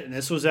could say, and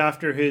this was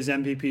after his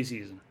MVP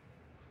season,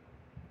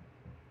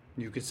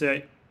 you could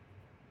say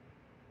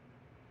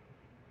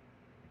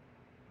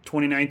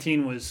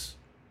 2019 was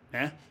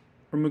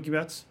for Mookie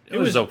Betts. It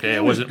was okay.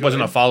 It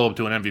wasn't a follow-up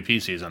to an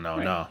MVP season, though,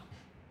 right. No.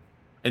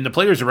 And the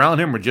players around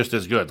him were just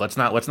as good. Let's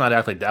not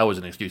act like that was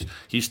an excuse.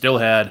 He still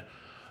had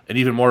an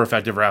even more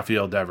effective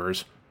Rafael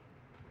Devers.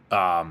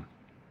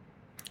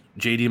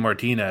 JD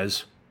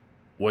Martinez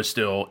was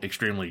still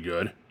extremely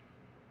good.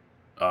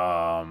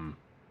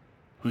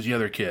 Who's the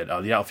other kid?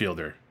 The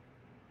outfielder.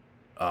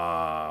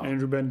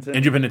 Andrew Benintendi.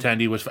 Andrew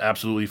Benintendi was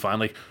absolutely fine.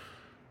 Like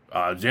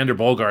Xander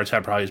Bogaerts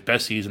had probably his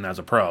best season as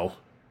a pro,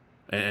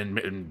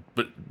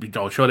 but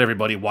showed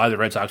everybody why the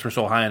Red Sox were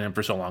so high on him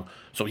for so long.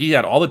 So he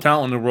had all the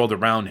talent in the world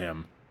around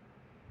him,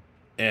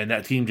 and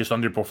that team just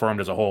underperformed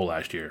as a whole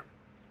last year.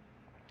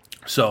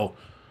 So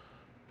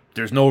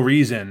there's no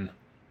reason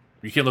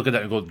you can't look at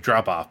that and go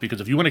drop off, because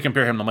if you want to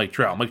compare him to Mike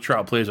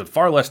Trout plays with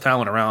far less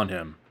talent around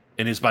him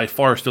and is by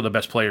far still the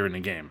best player in the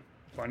game.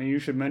 Funny you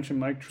should mention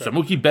Mike Trout. So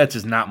Mookie Betts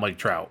is not Mike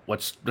Trout.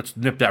 Let's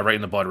nip that right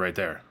in the bud right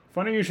there.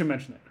 Funny you should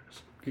mention that,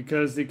 Chris,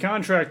 because the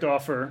contract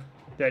offer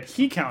that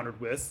he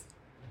countered with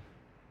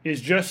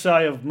is just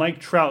shy of Mike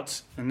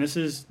Trout's, and this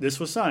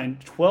was signed,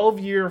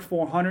 12-year,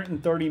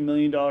 $430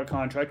 million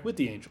contract with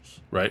the Angels.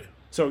 Right.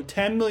 So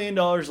 $10 million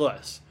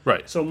less.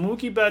 Right. So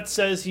Mookie Betts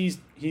says he's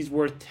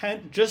worth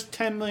just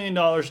 $10 million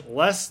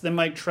less than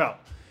Mike Trout.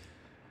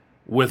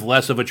 With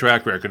less of a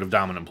track record of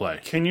dominant play.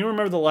 Can you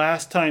remember the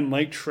last time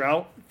Mike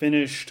Trout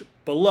finished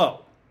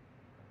below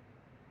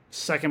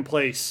second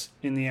place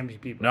in the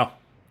MVP vote? No.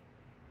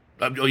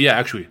 Yeah,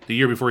 actually, the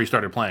year before he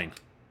started playing.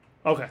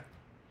 Okay.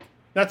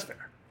 That's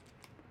fair.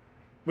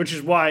 Which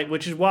is why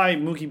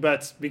Mookie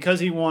Betts,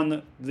 because he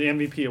won the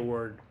MVP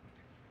award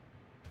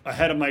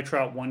ahead of Mike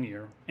Trout 1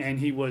 year, and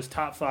he was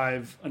top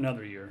 5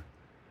 another year,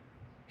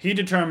 he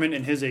determined,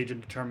 and his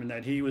agent determined,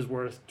 that he was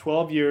worth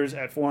 12 years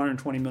at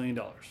 $420 million.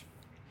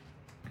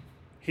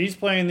 He's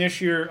playing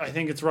this year, I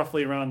think it's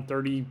roughly around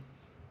 35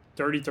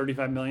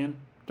 million.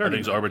 30 I think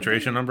it's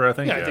arbitration number, I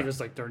think. Yeah, I think it's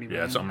like 30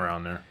 million. Yeah, something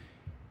around there.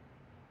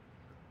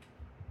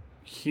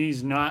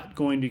 He's not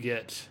going to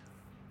get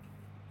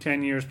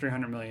 10 years,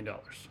 $300 million.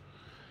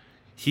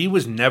 He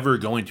was never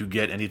going to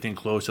get anything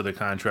close to the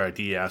contract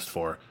he asked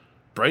for.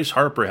 Bryce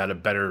Harper had a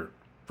better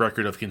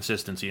record of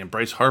consistency, and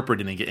Bryce Harper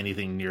didn't get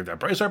anything near that.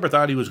 Bryce Harper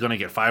thought he was going to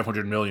get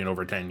 $500 million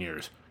over 10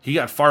 years. He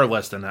got far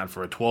less than that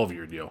for a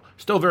 12-year deal.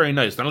 Still very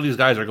nice. None of these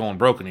guys are going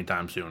broke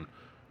anytime soon.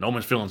 No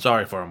one's feeling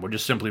sorry for him. We're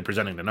just simply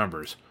presenting the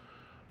numbers.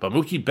 But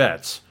Mookie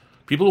Betts,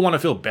 people who want to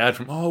feel bad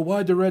from,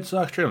 why'd the Red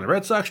Sox trade him? The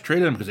Red Sox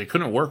traded him because they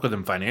couldn't work with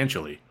him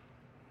financially.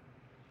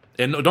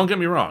 And don't get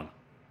me wrong.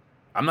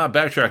 I'm not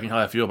backtracking how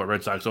I feel about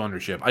Red Sox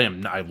ownership.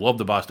 I love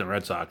the Boston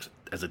Red Sox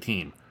as a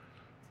team.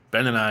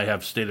 Ben and I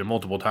have stated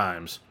multiple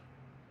times,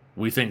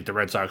 we think the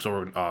Red Sox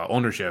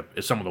ownership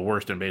is some of the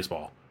worst in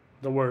baseball.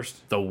 The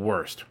worst. The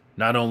worst.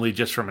 Not only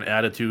just from an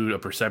attitude, a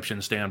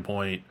perception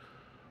standpoint,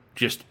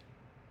 just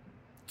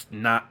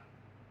not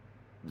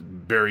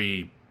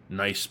very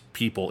nice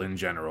people in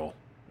general,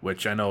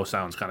 which I know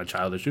sounds kind of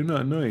childish. You're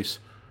not nice.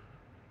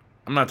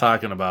 I'm not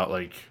talking about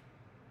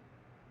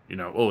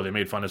they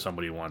made fun of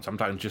somebody once. I'm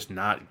talking just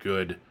not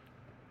good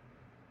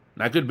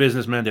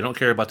businessmen. They don't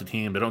care about the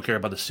team. They don't care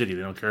about the city.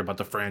 They don't care about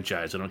the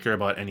franchise. They don't care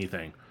about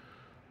anything.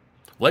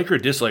 Like or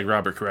dislike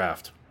Robert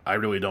Kraft, I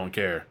really don't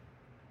care.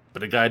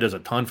 But the guy does a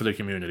ton for the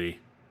community.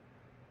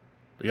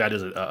 The guy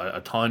does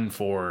a ton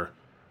for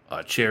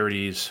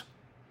charities.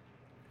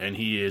 And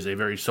he is a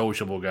very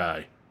sociable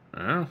guy.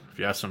 If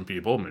you ask some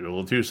people, maybe a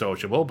little too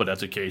sociable, but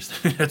that's a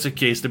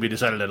case to be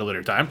decided at a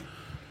later time.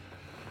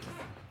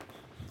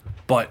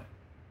 But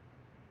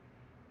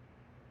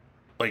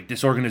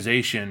this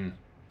organization,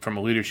 from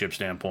a leadership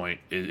standpoint,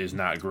 is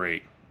not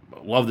great.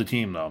 Love the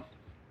team, though.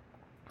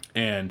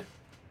 And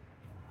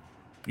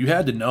you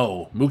had to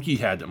know, Mookie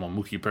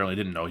apparently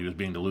didn't know, he was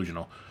being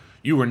delusional.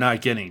 You were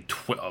not getting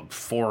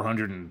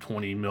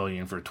 $420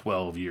 million for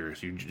 12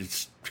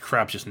 years.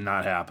 Crap's just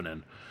not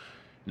happening.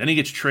 Then he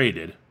gets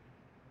traded,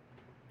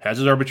 has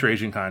his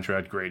arbitration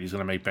contract, great, he's going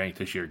to make bank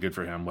this year, good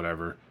for him,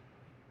 whatever.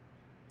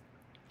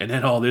 And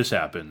then all this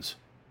happens.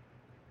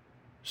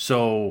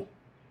 So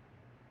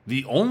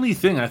the only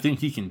thing I think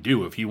he can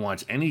do if he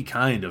wants any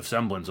kind of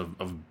semblance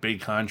of big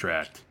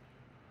contract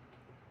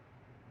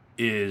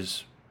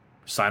is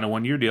sign a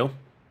 1-year deal,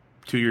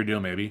 2-year deal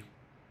maybe.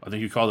 I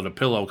think you called it a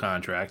pillow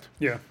contract.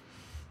 Yeah.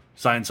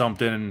 Sign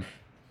something.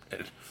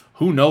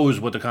 Who knows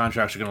what the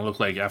contracts are going to look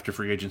like after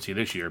free agency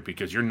this year,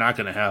 because you're not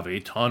going to have a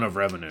ton of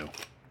revenue.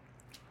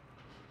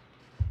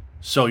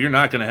 So you're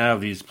not going to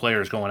have these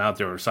players going out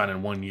there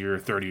signing 1-year,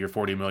 $30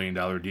 or $40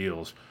 million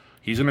deals.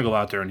 He's going to go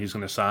out there and he's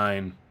going to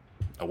sign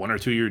a 1 or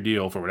 2 year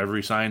deal for whatever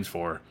he signs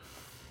for,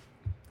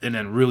 and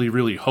then really,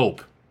 really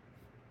hope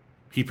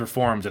he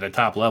performs at a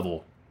top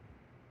level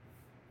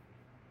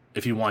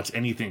if he wants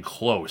anything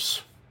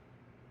close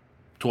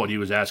to what he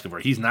was asking for.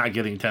 He's not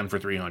getting 10 for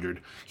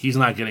 300. He's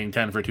not getting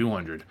 10 for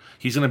 200.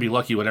 He's going to be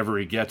lucky whatever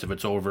he gets if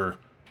it's over,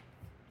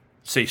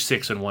 say,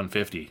 6 and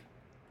 150.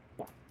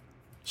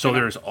 So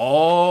there's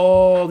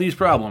all these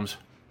problems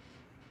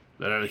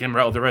that came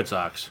out with the Red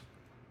Sox.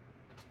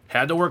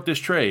 Had to work this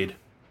trade.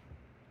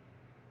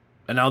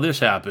 And now this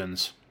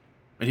happens,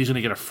 and he's going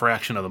to get a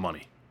fraction of the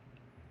money.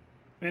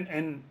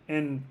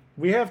 And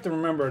we have to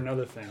remember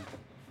another thing.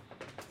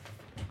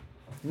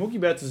 Mookie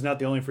Betts is not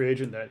the only free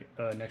agent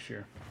that next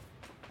year,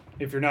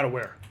 if you're not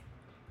aware.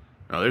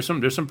 No, there's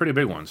some pretty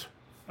big ones.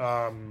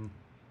 I'm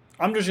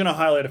just going to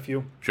highlight a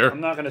few. Sure.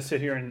 I'm not going to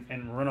sit here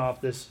and run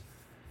off this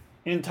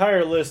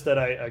entire list that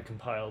I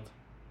compiled.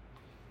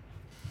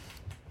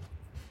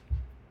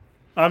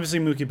 Obviously,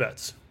 Mookie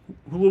Betts,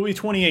 who will be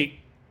 28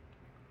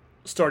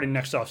 starting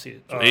next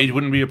offseason. So age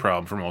wouldn't be a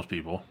problem for most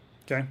people.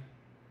 Okay.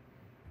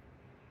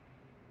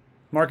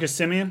 Marcus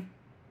Semien,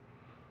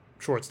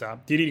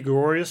 shortstop. Didi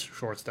Gregorius,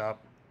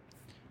 shortstop.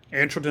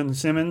 Andrelton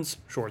Simmons,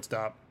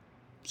 shortstop.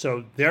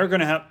 So they're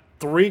going to have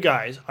 3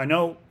 guys. I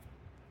know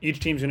each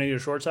team's going to need a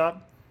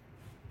shortstop,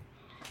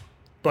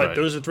 but right.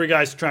 Those are 3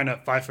 guys trying to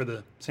fight for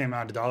the same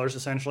amount of dollars,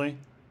 essentially.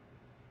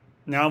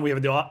 Now we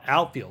have the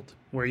outfield,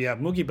 where you have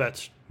Mookie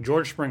Betts,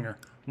 George Springer,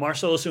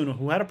 Marcell Ozuna,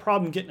 who had a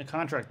problem getting a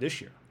contract this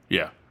year.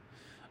 Yeah.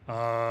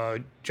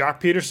 Jock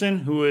Peterson,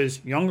 who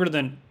is younger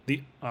than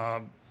the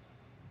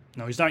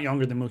no, he's not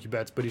younger than Mookie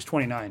Betts, but he's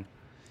 29.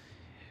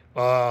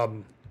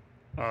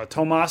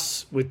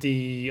 Tomas with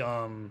the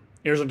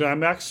Arizona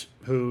Diamondbacks,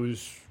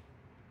 who's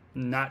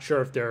not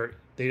sure if they're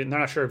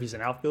not sure if he's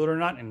an outfielder or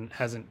not, and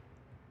hasn't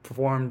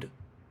performed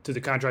to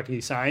the contract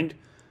he signed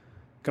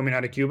coming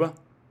out of Cuba.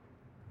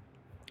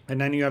 And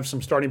then you have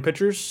some starting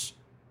pitchers: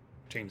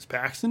 James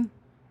Paxton,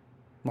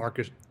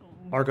 Marcus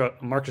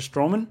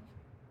Stroman,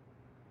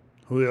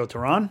 Julio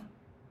Teheran,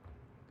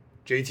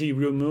 JT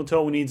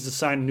Realmuto needs to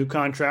sign a new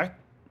contract.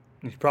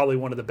 He's probably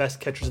one of the best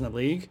catchers in the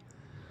league.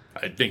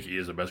 I think he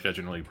is the best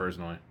catcher in the league,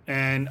 personally.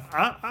 And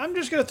I'm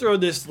just gonna throw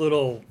this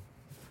little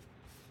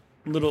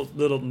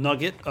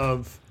nugget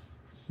of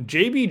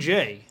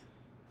JBJ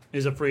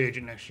is a free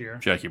agent next year,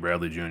 Jackie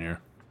Bradley Jr.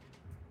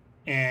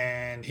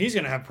 and he's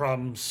gonna have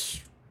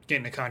problems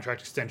getting a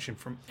contract extension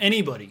from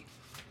anybody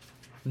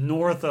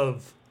north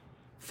of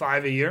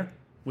 $5 a year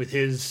with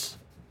his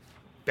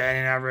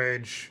batting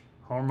average,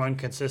 home run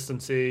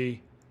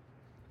consistency,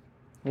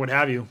 what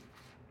have you.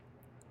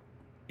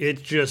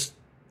 It's just.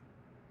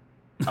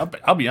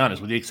 I'll be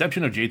honest, with the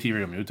exception of JT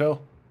Realmuto,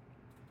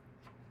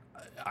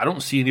 I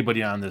don't see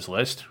anybody on this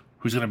list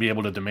who's going to be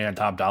able to demand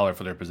top dollar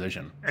for their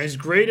position. As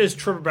great as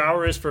Trevor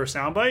Bauer is for a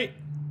soundbite,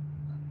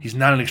 he's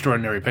not an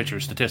extraordinary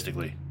pitcher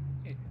statistically.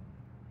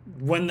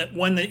 When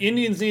the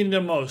Indians needed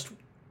him most,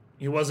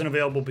 he wasn't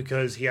available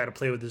because he had to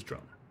play with his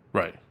drum.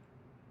 Right.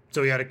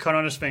 So he had a cut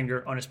on his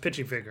finger, on his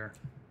pitching finger.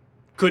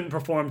 Couldn't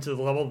perform to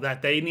the level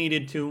that they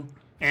needed to.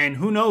 And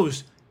who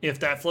knows if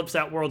that flips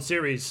that World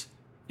Series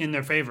in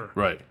their favor.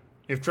 Right.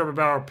 If Trevor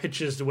Bauer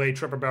pitches the way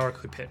Trevor Bauer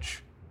could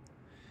pitch.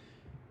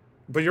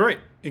 But you're right,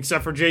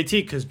 except for JT,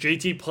 because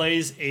JT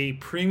plays a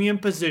premium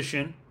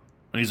position.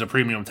 And he's a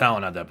premium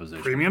talent at that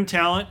position. Premium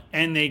talent,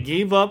 and they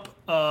gave up,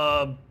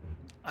 I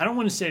don't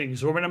want to say an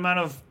exorbitant amount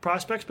of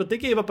prospects, but they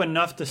gave up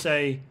enough to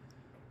say,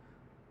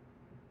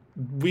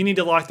 we need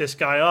to lock this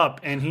guy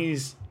up, and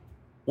he's...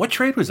 What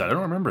trade was that? I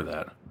don't remember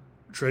that.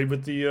 Trade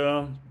with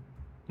the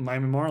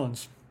Miami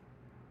Marlins.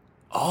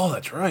 Oh,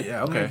 that's right.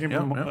 Yeah, okay. He came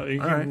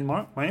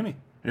from Miami.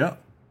 Yeah.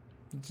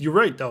 You're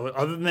right, though.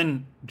 Other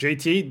than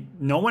JT,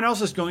 no one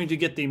else is going to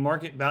get the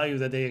market value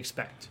that they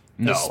expect.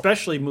 No.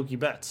 Especially Mookie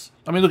Betts.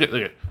 I mean, look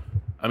at.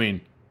 I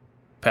mean,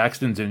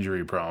 Paxton's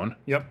injury prone.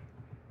 Yep.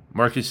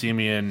 Marcus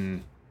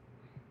Semien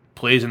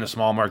plays in a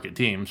small market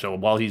team, so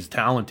while he's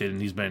talented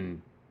and he's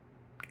been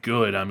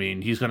good, I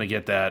mean, he's going to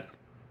get that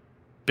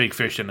big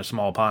fish in a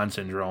small pond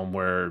syndrome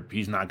where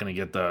he's not going to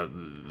get the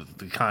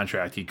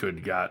contract he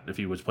could got if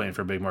he was playing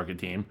for a big market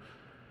team.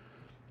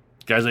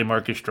 Guys like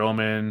Marcus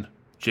Stroman,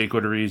 Jake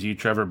Odorizzi,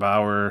 Trevor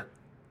Bauer,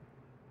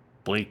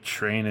 Blake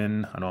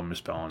Treinen, I know I'm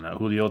misspelling that,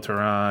 Julio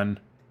Teheran.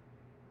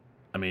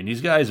 I mean,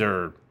 these guys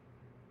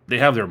they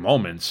have their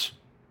moments,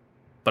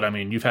 but I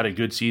mean, you've had a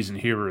good season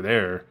here or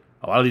there.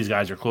 A lot of these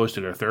guys are close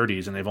to their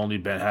 30s, and they've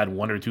only had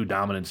one or two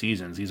dominant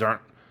seasons. These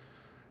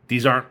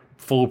aren't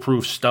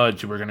foolproof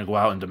studs who are going to go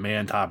out and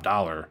demand top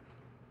dollar.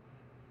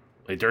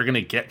 Like, they're going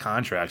to get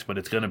contracts, but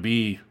it's going to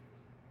be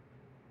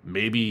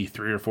maybe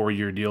 3 or 4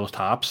 year deals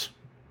tops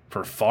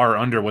for far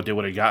under what they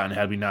would have gotten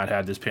had we not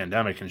had this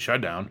pandemic and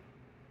shutdown.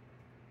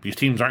 These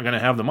teams aren't going to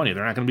have the money.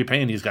 They're not going to be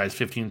paying these guys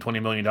 $15,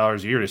 $20 million a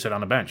year to sit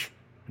on the bench.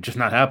 It's just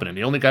not happening.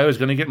 The only guy who's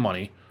going to get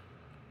money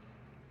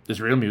is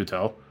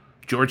Realmuto.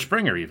 George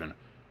Springer, even.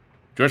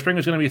 George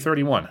Springer's going to be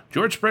 31.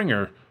 George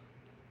Springer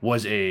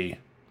was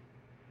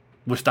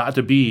thought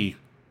to be,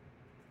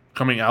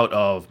 coming out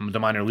of the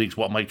minor leagues,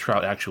 what Mike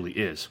Trout actually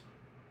is.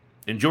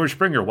 And George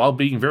Springer, while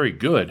being very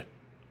good,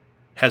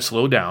 has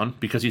slowed down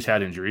because he's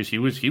had injuries.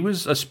 He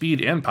was a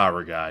speed and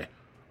power guy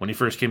when he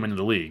first came into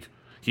the league.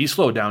 He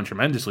slowed down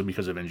tremendously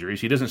because of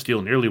injuries. He doesn't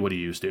steal nearly what he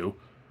used to.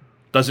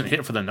 Doesn't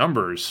hit for the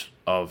numbers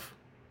of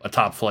a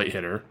top flight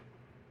hitter.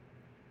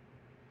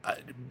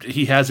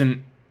 He's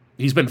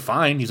been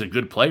fine. He's a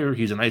good player.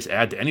 He's a nice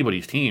add to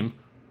anybody's team.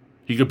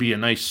 He could be a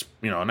nice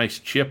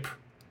chip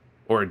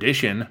or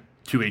addition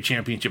to a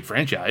championship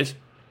franchise.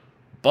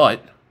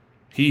 But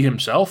he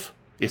himself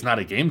is not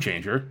a game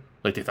changer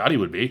like they thought he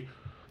would be.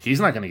 He's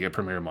not going to get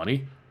premier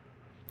money.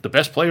 The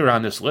best player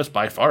on this list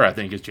by far, I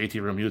think, is JT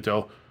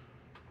Realmuto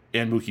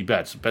and Mookie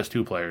Betts, the best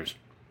two players.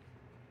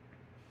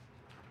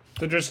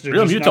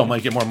 Realmuto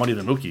might get more money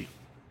than Mookie.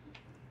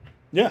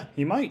 Yeah,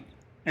 he might.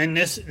 And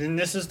this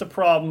is the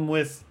problem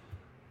with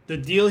the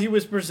deal he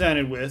was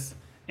presented with,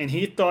 and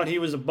he thought he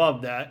was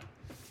above that.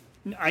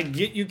 I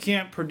get you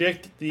can't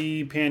predict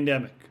the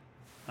pandemic.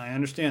 I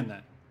understand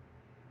that.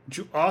 But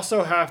you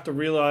also have to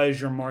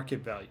realize your market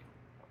value.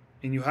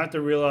 And you have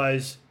to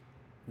realize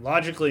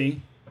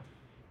logically,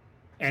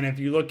 and if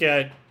you look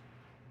at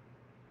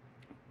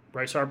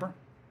Bryce Harper,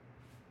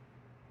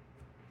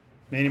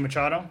 Manny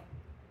Machado,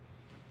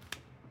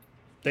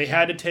 they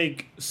had to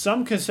take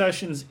some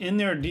concessions in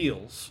their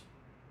deals.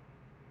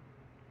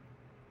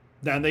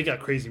 Now, they got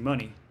crazy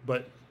money,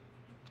 but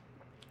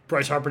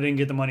Bryce Harper didn't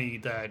get the money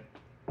that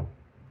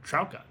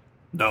Trout got.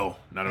 No,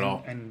 not at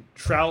all. And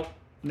Trout,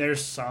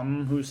 there's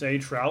some who say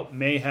Trout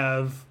may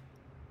have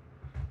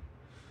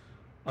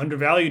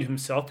undervalued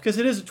himself because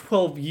it is a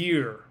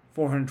 12-year,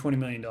 $420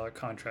 million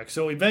contract.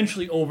 So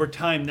eventually, over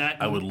time,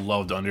 that I would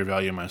love to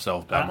undervalue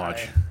myself that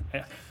much.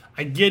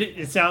 I get it.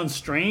 It sounds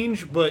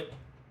strange, but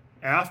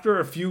after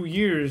a few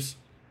years,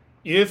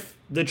 if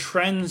the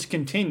trends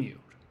continued,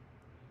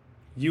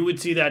 you would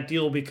see that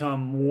deal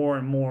become more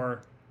and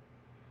more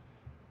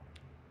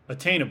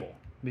attainable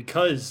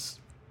because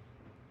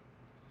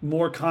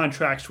more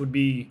contracts would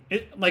be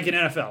like in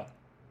NFL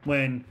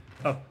when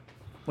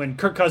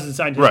Kirk Cousins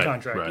signed his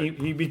contract. Right.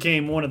 He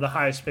became one of the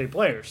highest paid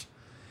players.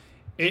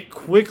 It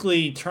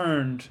quickly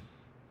turned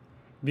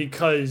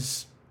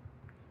because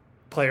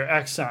player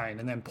X signed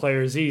and then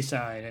player Z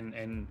signed.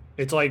 And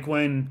it's like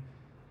when,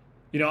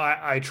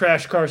 I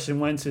trash Carson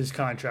Wentz's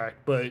contract,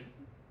 but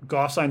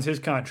Goff signs his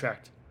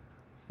contract.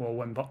 Well,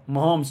 when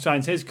Mahomes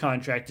signs his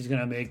contract, he's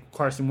going to make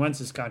Carson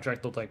Wentz's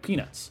contract look like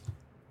peanuts.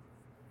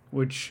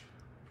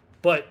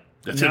 But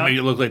That's it. Make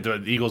it look like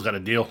the Eagles got a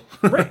deal.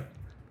 Right.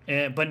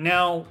 But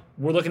now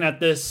we're looking at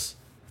this,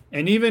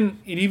 and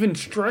even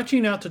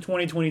stretching out to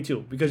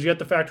 2022, because you have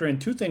to factor in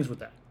two things with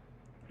that.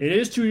 It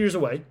is 2 years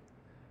away,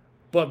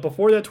 but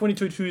before that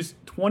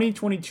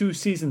 2022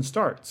 season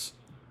starts,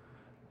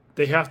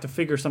 they have to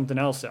figure something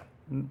else out.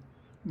 You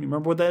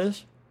remember what that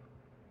is?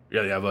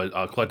 Yeah, they have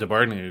a collective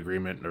bargaining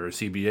agreement or a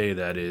CBA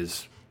that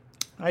is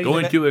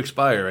going to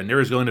expire, and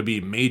there is going to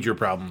be major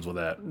problems with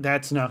that.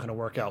 That's not going to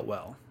work out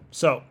well.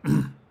 So,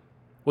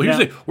 well, here's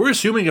the thing. We're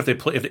assuming if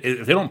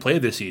they don't play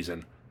this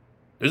season,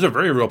 there's a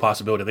very real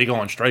possibility they go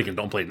on strike and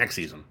don't play next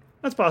season.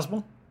 That's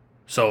possible.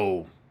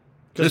 So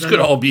this could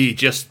all be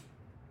just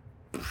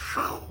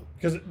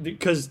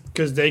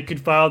because they could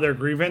file their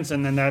grievance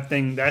and then that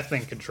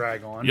thing could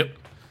drag on. Yep.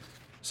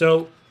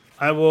 So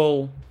I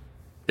will.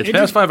 It's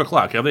past 5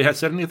 o'clock. Have they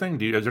said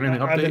anything? Is there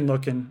anything update? I've been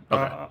looking.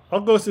 Okay. I'll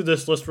go through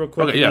this list real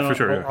quick. Okay, yeah, for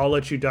sure. I'll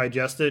let you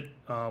digest it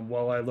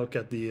while I look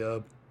at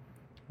the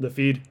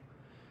feed.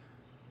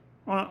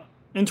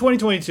 In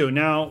 2022,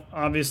 now,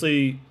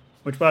 obviously,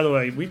 which, by the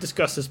way, we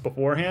discussed this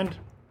beforehand,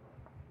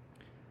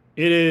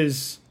 it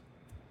is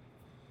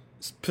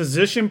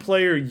position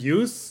player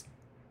youth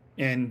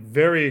and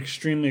very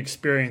extremely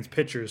experienced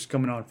pitchers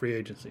coming on free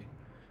agency.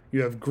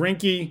 You have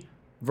Greinke,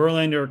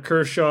 Verlander,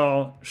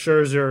 Kershaw,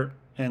 Scherzer,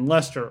 and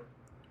Lester,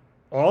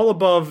 all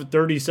above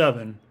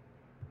 37,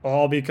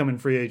 all becoming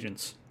free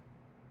agents.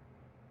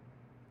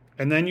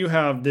 And then you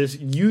have this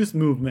youth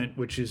movement,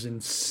 which is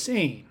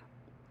insane.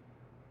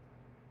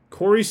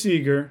 Corey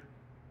Seager,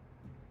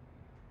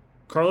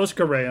 Carlos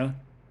Correa,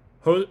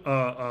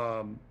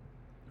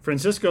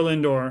 Francisco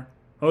Lindor,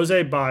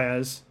 Javier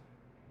Baez,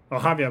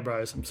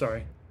 I'm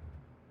sorry.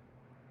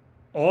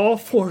 All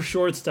 4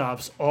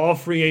 shortstops, all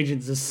free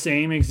agents the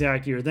same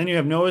exact year. Then you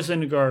have Noah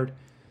Syndergaard,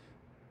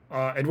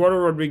 Eduardo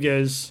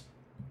Rodriguez,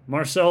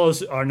 Roberto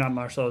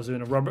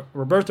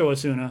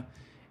Osuna,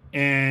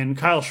 and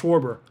Kyle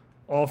Schwarber,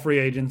 all free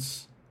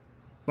agents.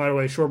 By the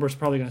way, Schwarber's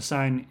probably going to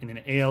sign in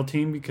an AL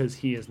team because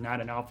he is not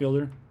an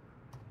outfielder.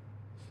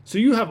 So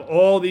you have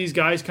all these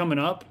guys coming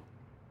up,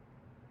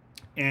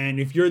 and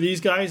if you're these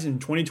guys in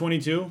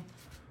 2022,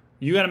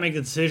 you got to make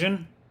a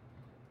decision.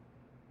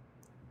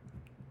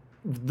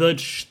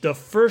 The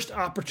first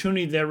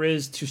opportunity there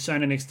is to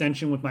sign an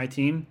extension with my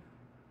team,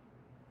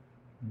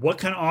 what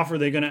kind of offer are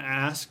they going to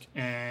ask,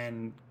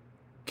 and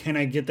can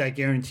I get that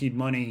guaranteed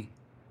money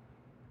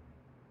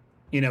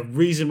in a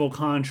reasonable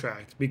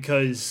contract?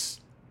 Because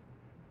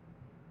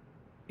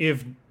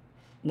if,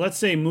 let's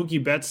say,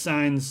 Mookie Betts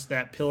signs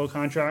that pillow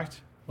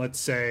contract, let's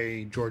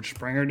say George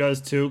Springer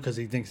does too because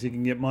he thinks he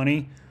can get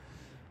money.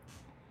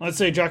 Let's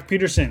say Jock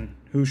Peterson,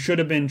 who should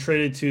have been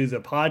traded to the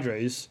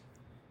Padres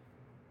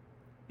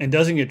and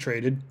doesn't get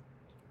traded,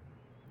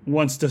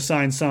 wants to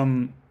sign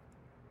some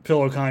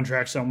pillow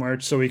contract somewhere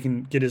so he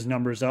can get his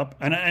numbers up.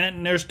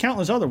 And there's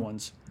countless other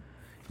ones.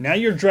 Now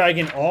you're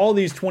dragging all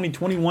these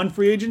 2021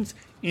 free agents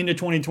into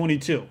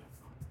 2022.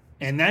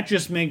 And that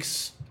just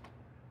gives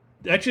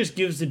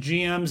the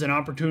GMs an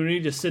opportunity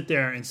to sit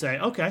there and say,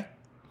 okay,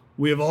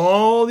 we have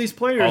all these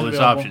players all this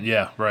available. option.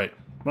 Yeah, right.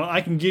 Well,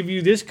 I can give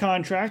you this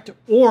contract,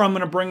 or I'm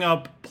going to bring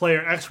up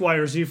player X, Y,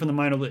 or Z from the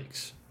minor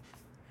leagues.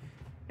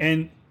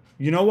 And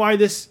you know why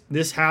this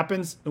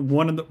happens?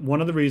 One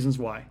of the reasons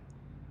why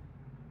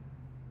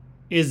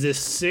is this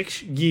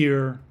 6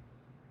 year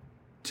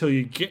till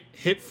you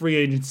hit free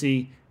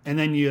agency, and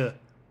then you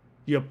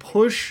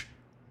push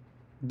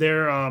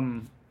their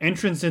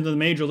entrance into the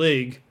major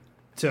league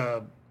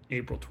to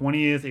April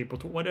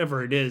 20th,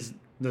 whatever it is,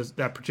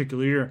 that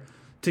particular year,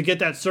 to get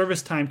that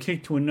service time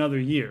kicked to another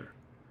year.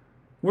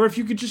 Where if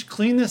you could just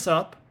clean this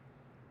up,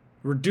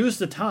 reduce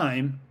the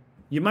time,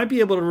 you might be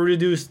able to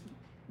reduce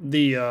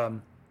the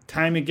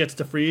time it gets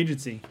to free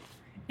agency.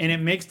 And it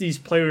makes these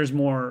players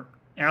more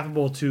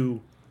affable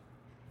to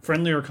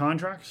friendlier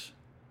contracts,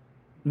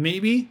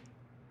 maybe.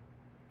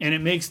 And it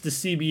makes the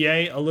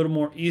CBA a little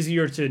more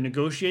easier to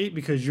negotiate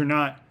because you're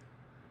not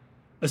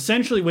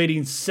essentially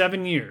waiting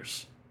 7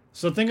 years.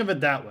 So think of it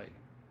that way.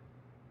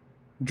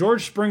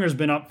 George Springer's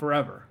been up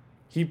forever.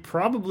 He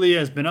probably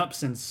has been up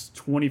since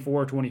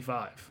 24,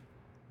 25.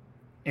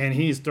 And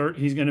he's going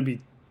to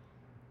be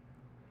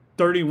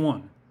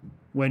 31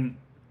 when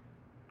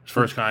His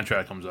first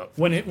contract comes up.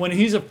 when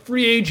he's a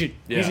free agent.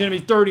 Yeah. He's going to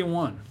be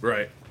 31.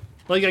 Right.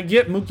 Like, I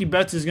get Mookie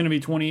Betts is going to be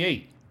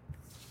 28.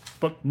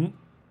 But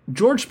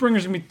George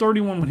Springer's going to be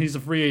 31 when he's a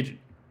free agent.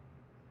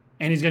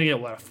 And he's going to get,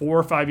 what, a 4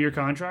 or 5 year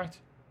contract?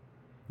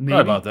 Maybe.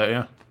 Probably about that,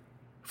 yeah.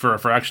 For a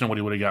fraction of what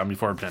he would have gotten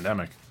before the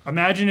pandemic.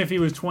 Imagine if he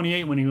was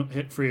 28 when he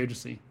hit free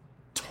agency.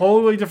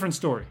 Totally different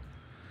story.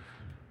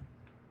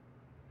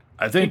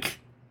 I think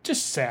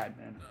Just sad,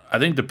 man. I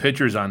think the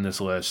pitchers on this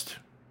list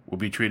will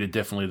be treated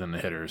differently than the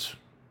hitters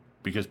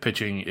because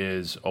pitching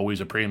is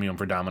always a premium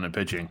for dominant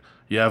pitching.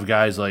 You have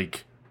guys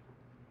like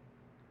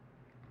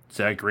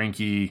Zach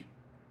Greinke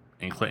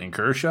and Clayton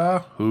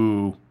Kershaw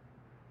who,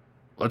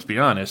 let's be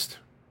honest,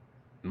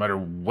 no matter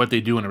what they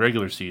do in the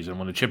regular season,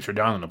 when the chips are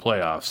down in the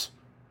playoffs,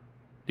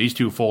 these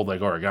two fold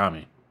like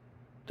origami.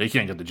 They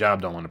can't get the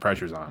job done when the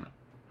pressure's on.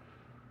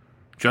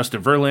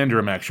 Justin Verlander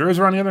and Max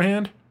Scherzer, on the other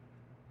hand,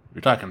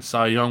 you're talking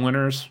Cy Young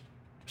winners,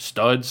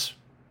 studs,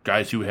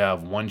 guys who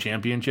have won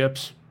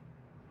championships.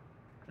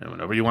 And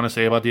whatever you want to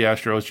say about the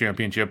Astros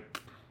championship,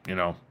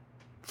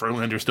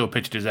 Verlander still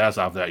pitched his ass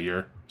off that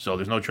year. So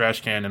there's no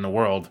trash can in the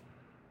world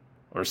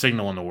or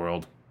signal in the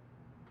world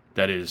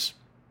that is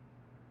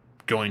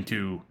going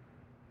to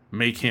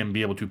make him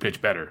be able to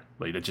pitch better.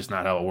 Like, that's just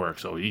not how it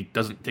works. So he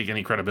doesn't take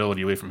any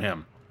credibility away from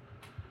him.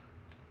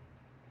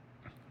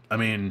 I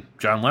mean,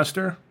 John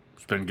Lester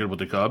has been good with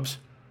the Cubs.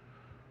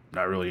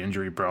 Not really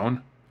injury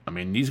prone. I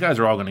mean, these guys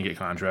are all going to get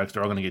contracts.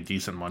 They're all going to get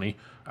decent money.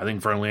 I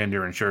think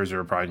Verlander and Scherzer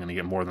are probably going to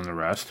get more than the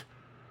rest.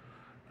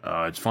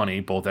 It's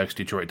funny, both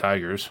ex-Detroit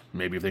Tigers.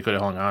 Maybe if they could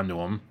have hung on to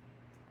them,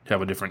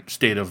 have a different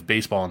state of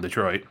baseball in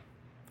Detroit.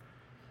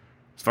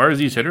 As far as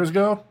these hitters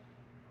go,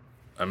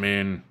 I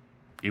mean,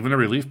 even the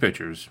relief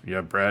pitchers. You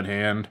have Brad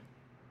Hand.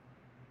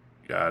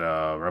 You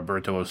got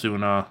Roberto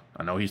Osuna.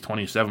 I know he's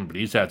 27, but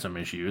he's had some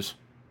issues.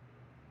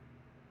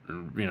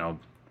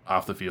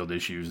 Off the field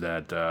issues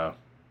that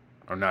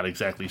are not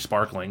exactly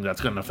sparkling.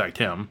 That's going to affect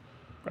him.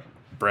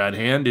 Brad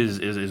Hand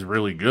is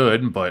really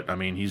good, but I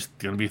mean, he's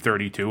going to be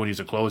 32 and he's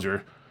a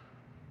closer.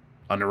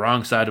 On the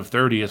wrong side of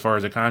 30 as far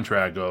as the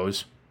contract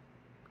goes,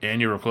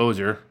 and you're a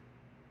closer.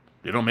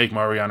 They don't make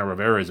Mariano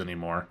Rivera's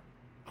anymore.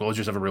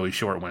 Closers have a really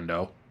short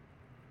window.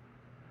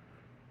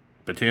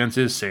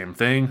 Betances, same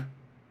thing.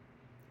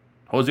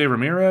 Jose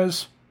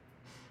Ramirez,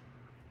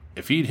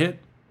 if he'd hit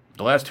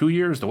the last 2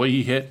 years the way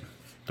he hit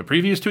the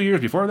previous 2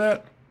 years before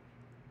that,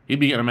 he'd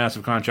be getting a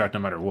massive contract no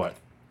matter what.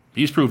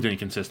 He's proved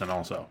inconsistent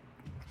also.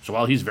 So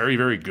while he's very,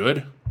 very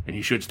good, and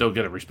he should still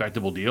get a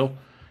respectable deal,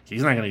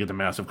 he's not going to get the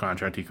massive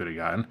contract he could have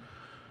gotten.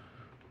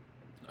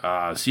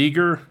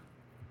 Seager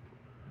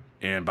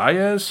and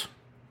Baez,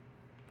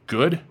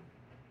 good.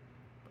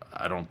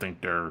 I don't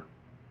think they're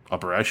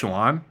upper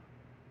echelon.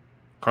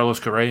 Carlos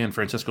Correa and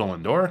Francisco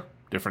Lindor,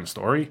 different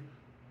story.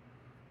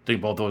 I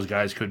think both those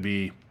guys could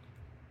be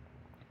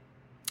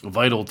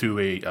vital to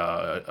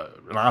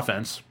an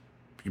offense.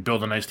 You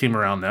build a nice team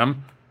around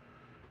them.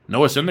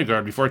 Noah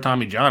Syndergaard, before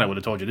Tommy John, I would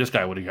have told you this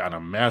guy would have gotten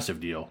a massive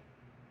deal.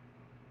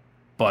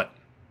 But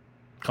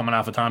coming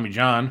off of Tommy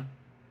John,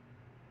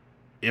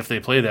 if they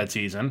play that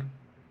season,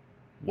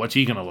 what's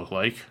he going to look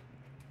like?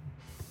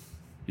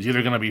 He's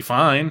either going to be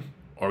fine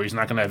or he's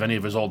not going to have any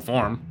of his old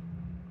form.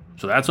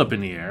 So that's up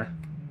in the air.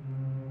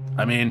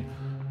 I mean,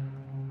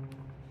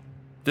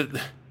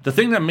 the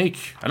thing that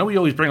I know we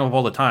always bring up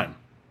all the time,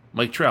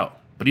 Mike Trout,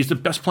 but he's the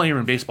best player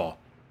in baseball.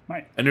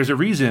 Right. And there's a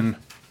reason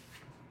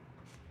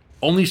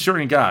only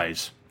certain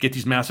guys get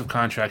these massive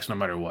contracts no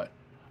matter what.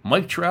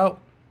 Mike Trout,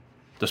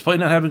 despite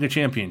not having a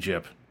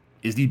championship,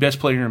 is the best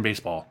player in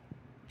baseball.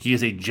 He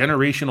is a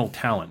generational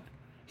talent.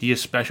 He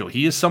is special.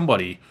 He is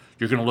somebody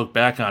you're going to look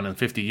back on in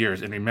 50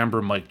 years and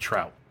remember Mike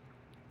Trout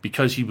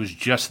because he was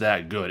just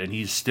that good, and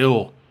he's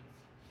still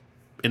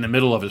in the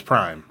middle of his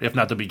prime, if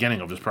not the beginning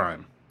of his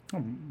prime.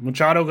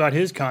 Machado got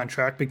his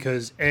contract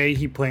because, A,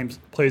 he plays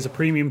a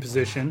premium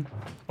position,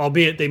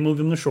 albeit they moved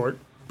him to short.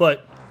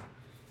 But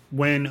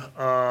when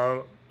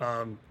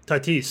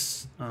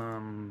Tatis,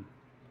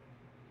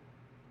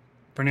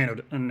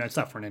 Fernando, and that's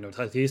not Fernando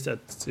Tatis,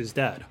 that's his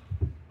dad.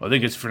 I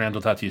think it's Fernando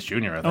Tatis Jr., I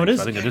think. Oh, it is?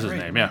 I think it is his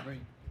name, yeah. Right.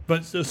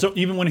 But so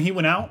even when he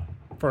went out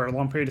for a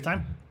long period of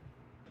time,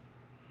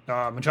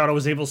 Machado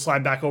was able to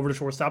slide back over to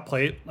shortstop,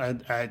 play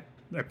at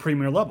a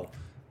premier level.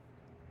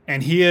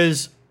 And he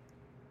is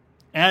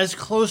as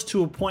close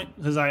to a point,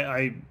 because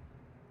I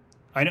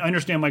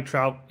understand Mike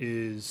Trout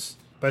is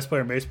best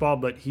player in baseball,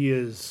 but he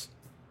is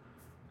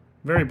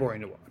very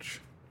boring to watch.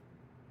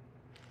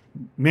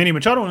 Manny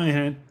Machado, on the other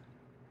hand,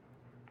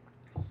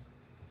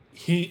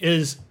 he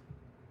is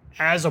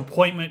as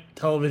appointment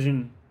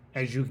television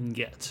as you can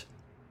get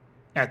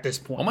at this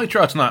point. Well, Mike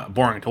Trout's not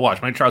boring to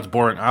watch. Mike Trout's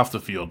boring off the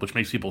field, which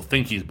makes people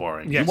think he's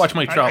boring. Yes. You watch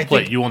Mike Trout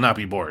play, you will not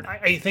be bored.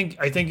 I think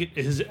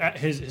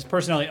his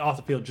personality off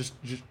the field just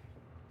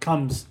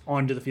comes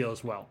onto the field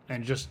as well,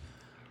 and just.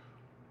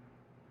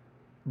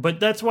 But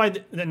that's why,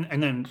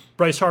 then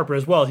Bryce Harper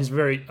as well. He's a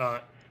very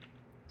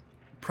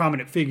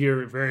prominent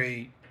figure,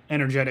 very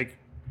energetic,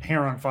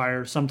 hair on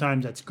fire.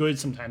 Sometimes that's good,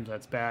 sometimes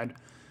that's bad.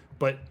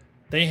 But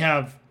They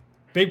have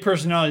big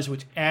personalities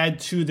which add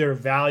to their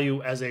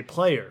value as a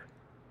player.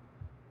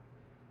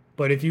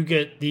 But if you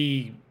get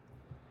the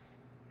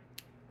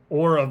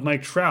aura of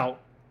Mike Trout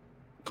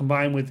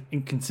combined with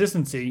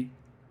inconsistency,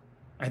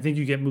 I think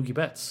you get Mookie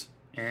Betts.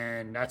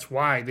 And that's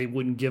why they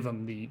wouldn't give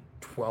him the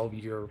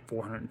 12-year,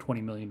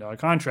 $420 million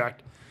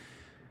contract.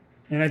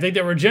 And I think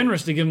they were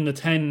generous to give him the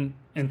 10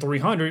 and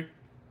 300.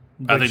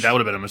 I think that would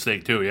have been a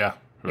mistake too, yeah.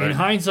 Right. In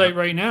hindsight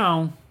right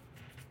now,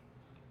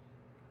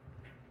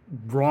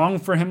 wrong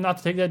for him not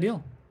to take that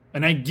deal.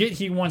 And I get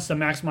he wants to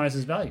maximize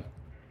his value.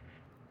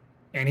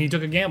 And he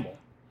took a gamble.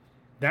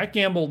 That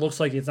gamble looks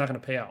like it's not going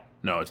to pay out.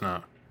 No, it's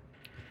not.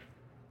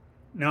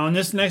 Now, in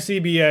this next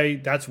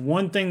CBA, that's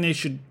one thing they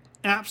should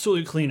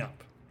absolutely clean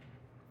up.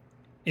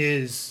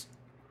 Is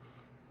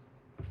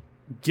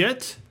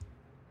get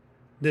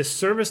this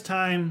service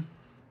time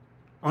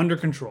under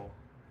control,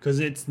 because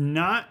it's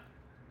not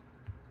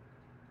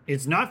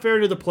fair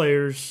to the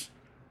players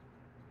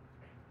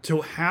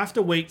to have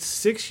to wait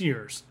 6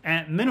 years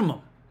at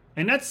minimum,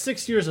 and that's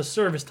 6 years of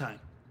service time.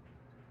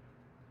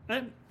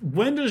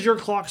 When does your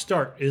clock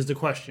start is the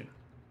question.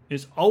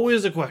 It's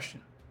always a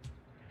question.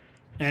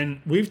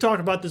 And we've talked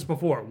about this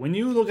before. When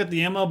you look at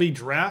the MLB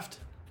draft,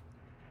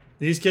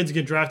 these kids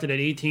get drafted at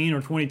 18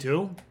 or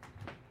 22.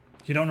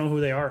 You don't know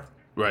who they are.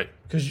 Right.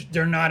 Because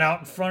they're not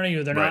out in front of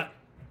you. They're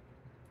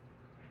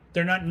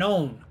not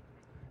known.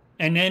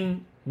 And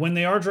then when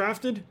they are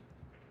drafted,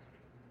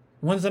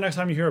 when's the next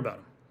time you hear about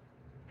them?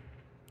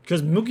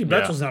 Because Mookie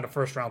Betts was not a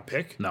first-round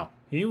pick. No.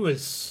 He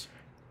was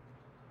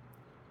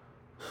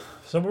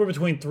somewhere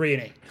between 3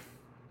 and 8,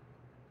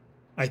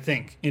 I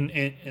think,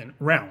 in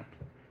round.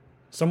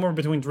 Somewhere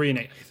between 3 and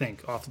 8, I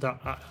think, off the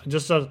top,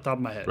 just off the top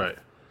of my head. Right.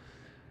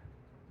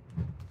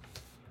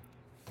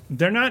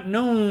 They're not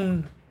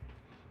known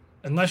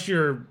unless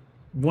you're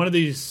one of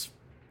these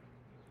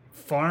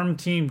farm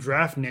team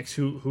draft nicks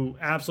who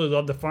absolutely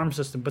love the farm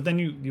system, but then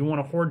you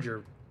want to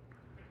hoard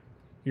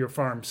your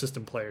farm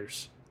system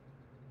players.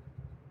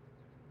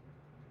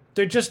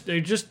 They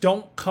just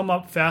don't come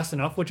up fast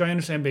enough, which I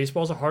understand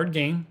baseball's a hard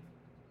game.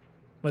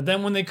 But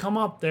then when they come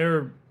up,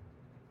 they're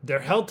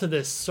held to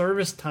this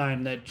service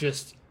time that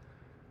just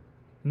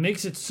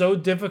makes it so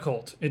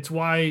difficult. It's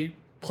why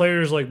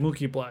players like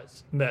Mookie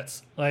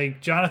Betts,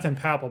 like Jonathan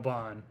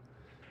Papelbon,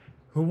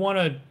 who want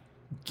to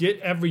get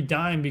every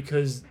dime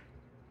because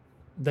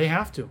they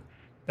have to.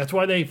 That's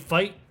why they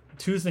fight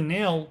tooth and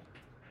nail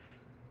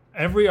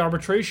every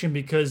arbitration,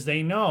 because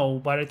they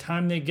know by the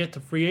time they get to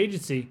free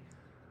agency,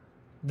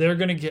 they're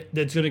gonna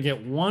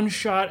get one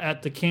shot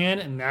at the can,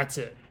 and that's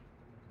it.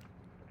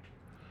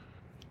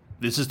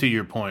 This is to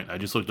your point. I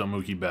just looked on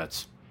Mookie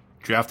Betts,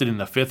 drafted in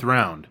the 5th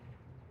round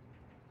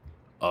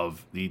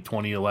of the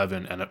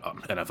 2011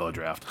 NFL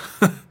draft.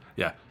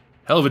 Yeah,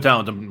 hell of a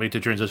talent to make the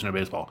transition to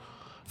baseball.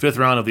 5th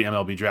round of the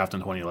MLB draft in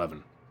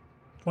 2011.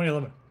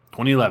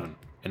 2011.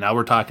 And now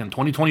we're talking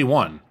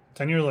 2021.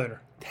 10 years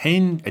later.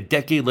 A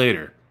decade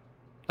later.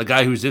 A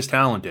guy who's this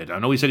talented. I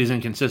know he said he's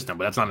inconsistent,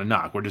 but that's not a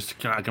knock. We're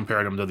just not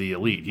comparing him to the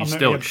elite. He's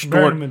still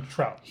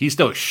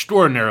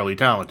extraordinarily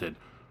talented.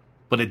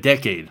 But a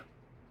decade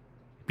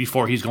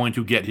before he's going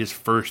to get his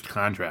first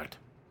contract.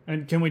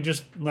 And can we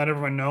just let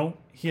everyone know,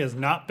 he has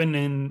not been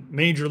in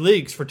major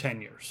leagues for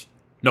 10 years.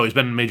 No, he's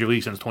been in major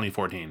league since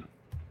 2014.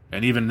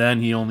 And even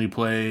then, he only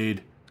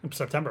played...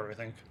 September, I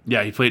think.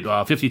 Yeah, he played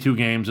 52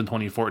 games in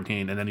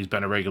 2014, and then he's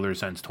been a regular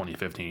since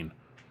 2015.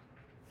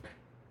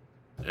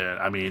 And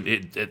I mean,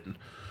 it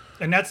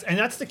and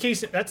that's the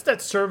case. That's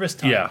that service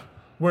time. Yeah.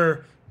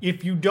 Where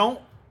if you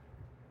don't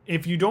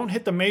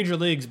hit the major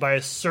leagues by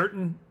a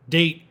certain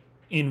date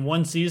in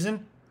one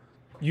season,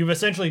 you've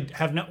essentially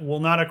will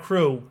not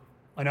accrue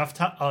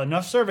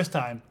enough service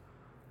time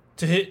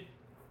to hit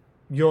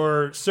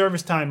your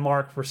service time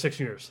mark for 6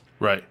 years.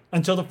 Right.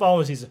 Until the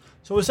following season.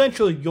 So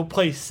essentially, you'll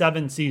play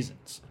 7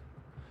 seasons.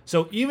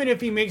 So even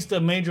if he makes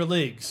the major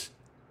leagues,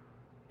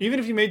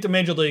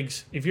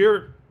 if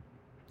you're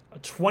a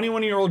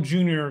 21-year-old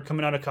junior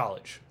coming out of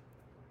college,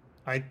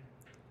 I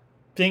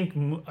think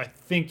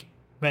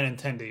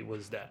Benintendi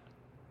was that.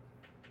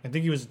 I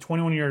think he was a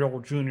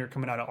 21-year-old junior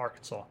coming out of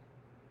Arkansas.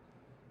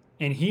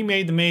 And he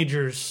made the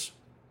majors,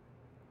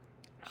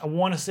 I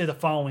want to say, the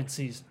following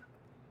season.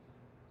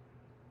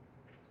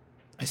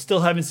 I still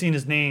haven't seen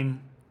his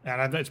name,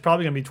 and it's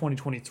probably going to be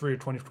 2023 or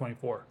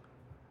 2024.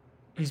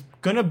 He's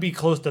going to be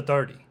close to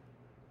 30.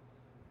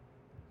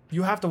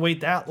 You have to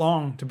wait that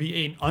long to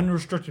be an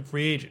unrestricted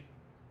free agent.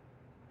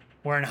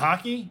 Where in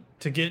hockey,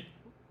 to get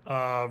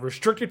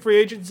restricted free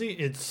agency,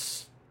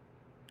 it's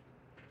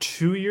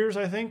 2 years,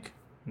 I think.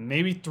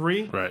 Maybe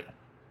 3. Right.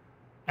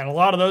 And a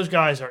lot of those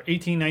guys are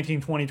 18,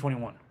 19, 20,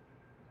 21.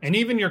 And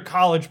even your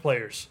college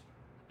players,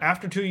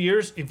 after 2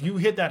 years, if you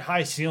hit that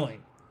high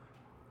ceiling,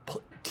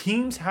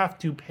 teams have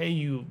to pay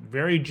you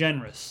very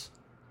generous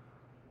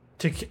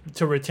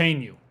to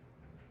retain you.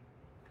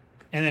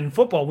 And then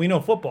football, we know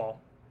football,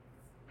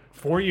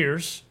 4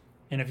 years,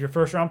 and if you're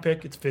first round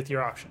pick, it's 5th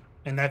year option.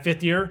 And that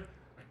 5th year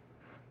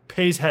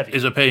pays heavy.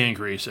 Is a pay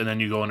increase, and then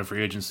you go into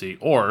free agency,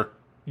 or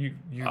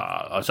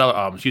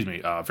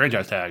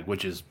franchise tag,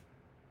 which is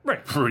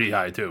right. pretty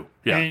high too.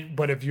 Yeah.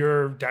 But if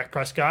you're Dak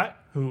Prescott,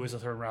 who is a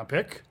third round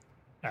pick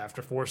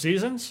after 4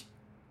 seasons,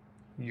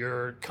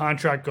 your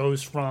contract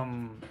goes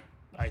from,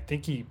 I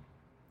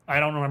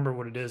don't remember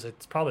what it is.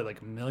 It's probably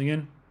like $1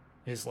 million.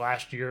 His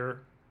last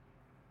year,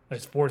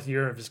 his 4th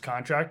year of his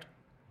contract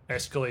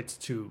escalates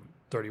to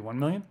 $31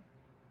 million.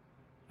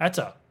 That's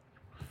a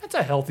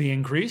healthy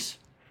increase.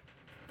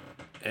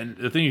 And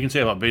the thing you can say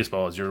about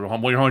baseball is you're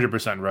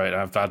 100% right.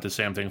 I've thought the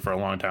same thing for a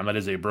long time. That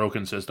is a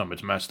broken system.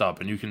 It's messed up.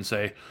 And you can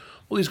say,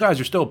 well, these guys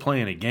are still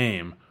playing a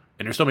game,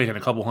 and they're still making a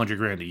couple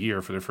 $100,000 a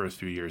year for their first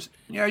few years.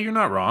 Yeah, you're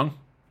not wrong.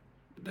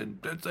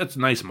 That's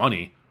nice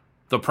money.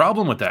 The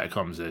problem with that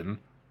comes in,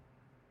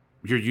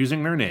 you're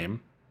using their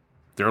name,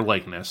 their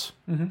likeness.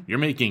 Mm-hmm. You're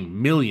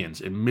making millions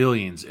and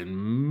millions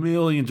and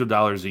millions of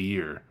dollars a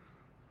year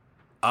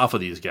off of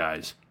these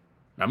guys.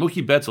 Now,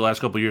 Mookie Betts the last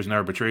couple of years in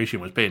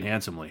arbitration was paid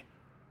handsomely.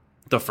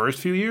 The first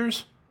few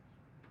years,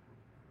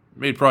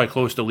 made probably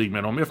close to league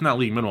minimum. If not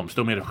league minimum,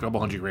 still made a couple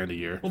 $100,000 a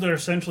year. Well, they're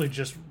essentially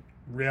just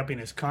re-upping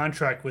his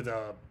contract with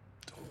a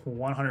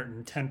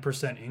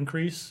 110%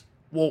 increase.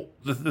 Well,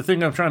 the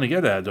thing I'm trying to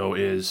get at, though,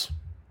 is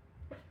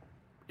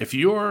if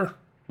you're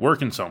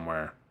working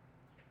somewhere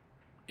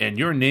and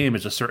your name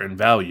is a certain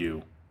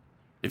value,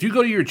 if you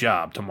go to your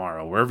job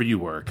tomorrow, wherever you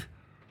work,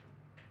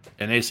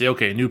 and they say,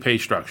 okay, new pay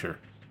structure,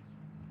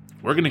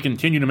 we're going to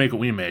continue to make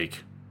what we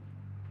make.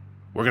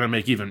 We're going to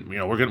make even,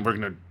 you're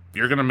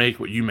going to make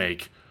what you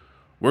make.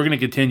 We're going to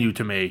continue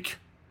to make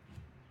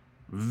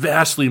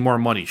vastly more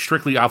money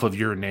strictly off of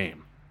your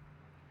name.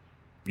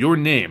 Your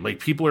name, like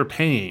people are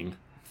paying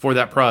for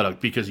that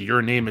product because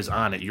your name is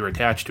on it, you're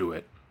attached to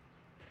it.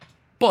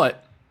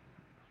 But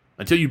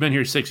until you've been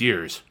here 6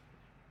 years,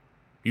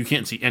 you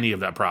can't see any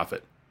of that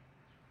profit.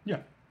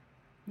 Yeah.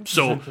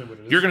 So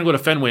you're going to go to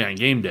Fenway on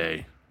game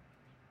day,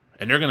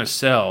 and they're going to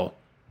sell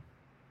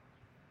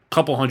a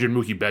couple hundred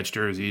Mookie Betts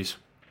jerseys.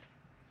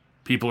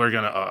 People are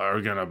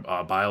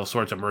gonna buy all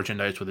sorts of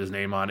merchandise with his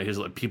name on it. His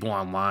people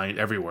online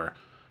everywhere.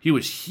 He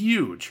was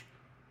huge.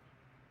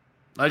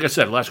 Like I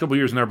said, the last couple of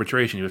years in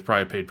arbitration, he was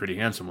probably paid pretty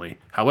handsomely.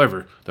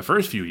 However, the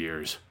first few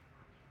years,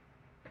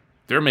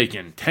 they're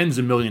making tens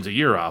of millions a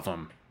year off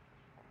him,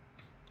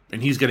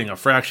 and he's getting a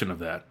fraction of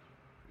that.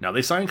 Now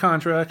they sign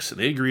contracts,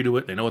 they agree to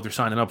it, they know what they're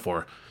signing up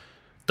for.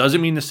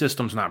 Doesn't mean the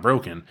system's not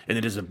broken, and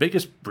it is the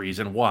biggest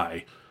reason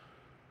why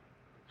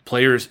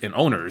players and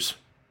owners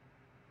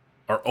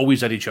are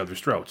always at each other's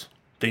throats.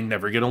 They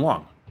never get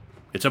along.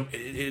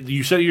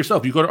 You said it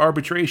yourself. You go to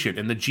arbitration,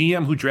 and the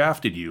GM who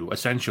drafted you,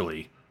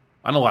 essentially,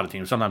 on a lot of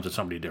teams, sometimes it's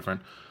somebody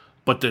different,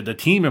 but the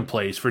team in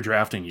place for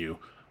drafting you,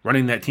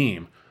 running that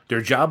team,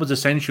 their job is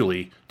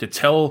essentially to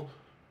tell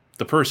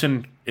the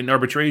person in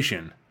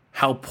arbitration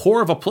how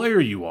poor of a player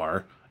you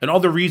are and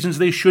all the reasons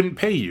they shouldn't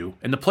pay you,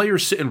 and the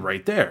player's sitting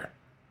right there.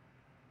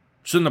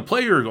 So then the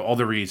player, all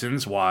the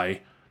reasons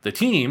why the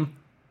team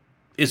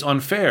is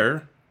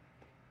unfair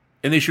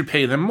and they should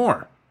pay them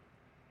more.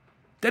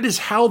 That is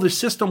how the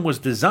system was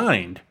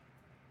designed.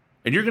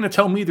 And you're going to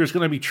tell me there's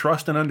going to be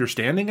trust and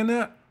understanding in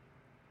that?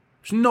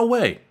 There's no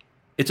way.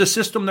 It's a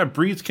system that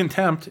breeds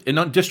contempt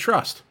and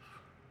distrust.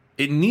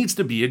 It needs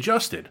to be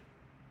adjusted.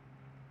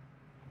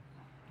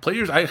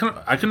 Players, I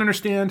can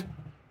understand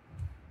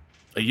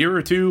a year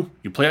or two,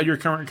 you play out your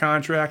current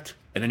contract,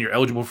 and then you're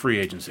eligible for free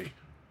agency.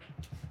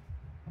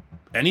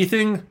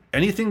 Anything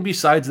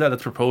besides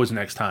that's proposed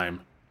next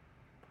time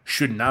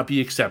should not be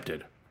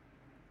accepted.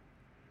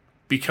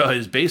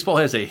 Because baseball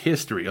has a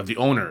history of the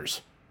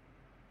owners.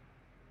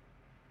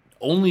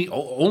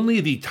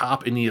 Only the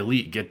top and the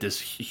elite get this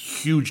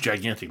huge,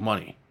 gigantic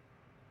money.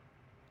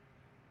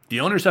 The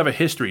owners have a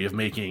history of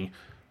making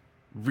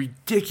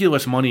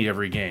ridiculous money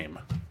every game.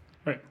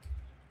 Right.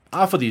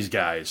 Off of these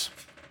guys.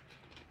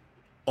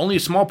 Only a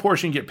small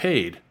portion get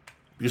paid.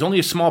 Because only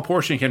a small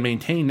portion can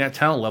maintain that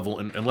talent level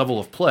and level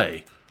of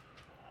play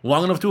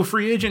long enough to a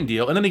free agent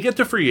deal, and then they get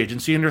to free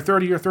agency and they're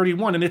 30 or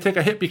 31 and they take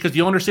a hit because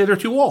the owners say they're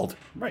too old.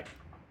 Right.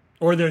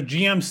 Or their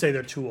GMs say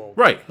they're too old.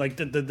 Right. Like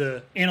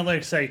the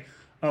analytics say,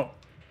 oh,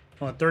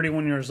 well, at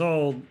 31 years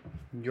old,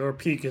 your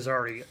peak has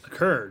already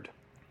occurred.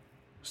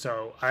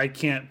 So I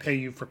can't pay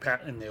you for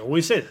past, and they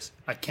always say this,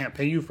 I can't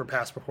pay you for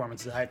past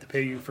performances. I have to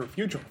pay you for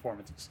future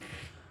performances.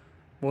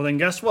 Well, then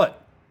guess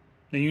what?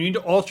 Then you need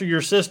to alter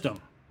your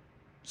system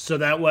so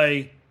that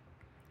way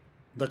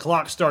the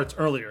clock starts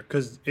earlier,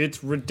 because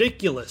it's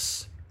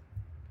ridiculous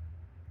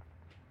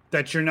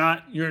that you're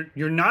not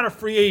a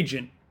free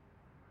agent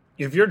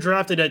if you're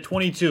drafted at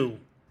 22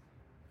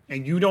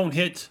 and you don't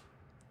hit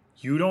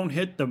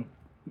the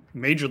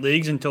major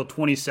leagues until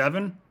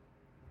 27.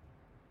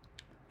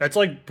 That's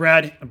like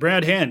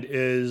Brad Hand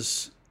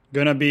is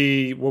gonna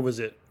be, what was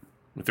it?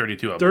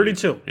 32.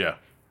 32. Yeah.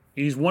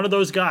 He's one of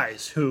those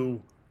guys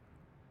who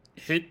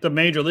hit the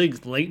major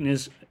leagues late in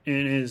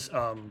his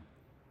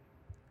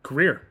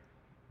career,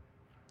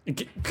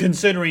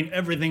 considering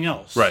everything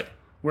else. Right.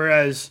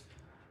 Whereas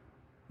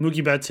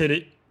Mookie Betts hit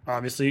it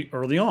obviously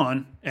early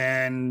on,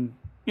 and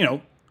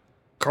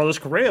Carlos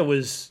Correa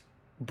was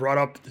brought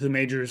up to the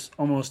majors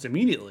almost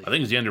immediately. I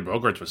think Xander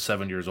Bogaerts was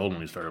 7 years old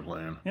when he started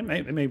playing. It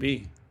may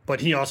be, but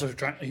he also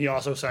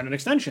signed an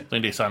extension. I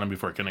think they signed him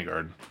before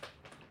kindergarten.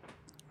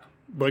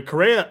 But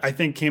Correa, I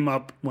think, came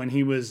up when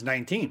he was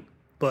 19.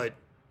 But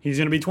he's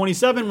going to be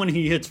 27 when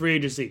he hits free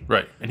agency.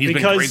 Right, and he's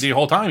been great the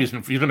whole time. He's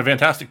been a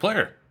fantastic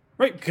player.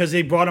 Right, because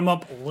they brought him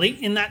up late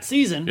in that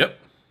season. Yep.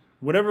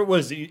 Whatever it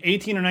was,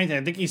 18 or 19.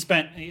 I think he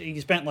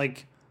spent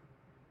like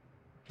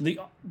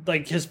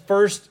his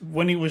first,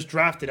 when he was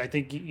drafted, I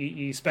think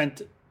he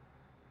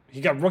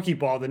got rookie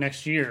ball the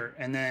next year,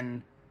 and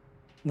then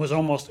was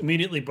almost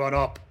immediately brought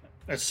up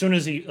as soon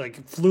as he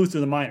flew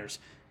through the minors.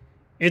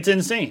 It's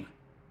insane.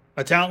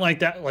 A talent like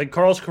that, like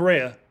Carlos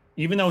Correa,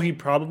 even though he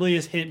probably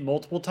has hit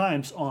multiple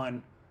times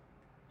on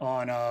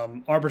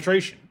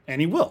arbitration,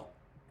 and he will.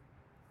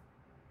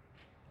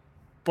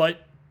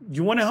 But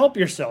you want to help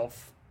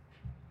yourself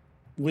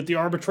with the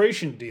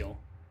arbitration deal.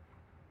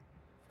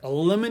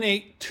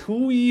 Eliminate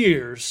 2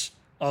 years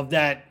of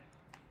that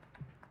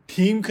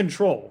team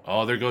control.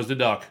 Oh, there goes the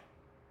duck.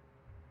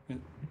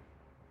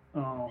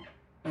 Oh,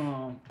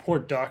 poor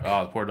duck.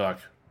 Oh, the poor duck.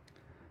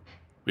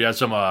 We had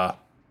some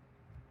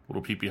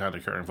little peek behind the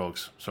curtain,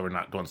 folks, so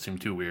don't seem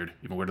too weird,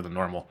 even weirder than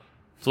normal.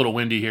 It's a little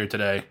windy here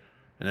today,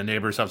 and the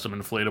neighbors have some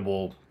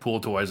inflatable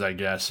pool toys, I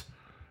guess.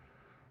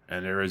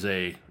 And there is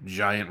a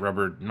giant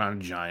rubber, not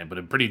giant, but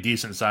a pretty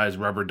decent-sized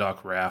rubber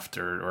duck raft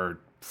or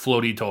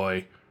floaty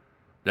toy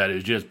that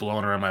is just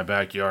blowing around my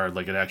backyard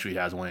like it actually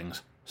has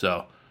wings.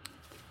 So,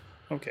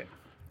 okay.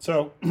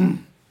 So,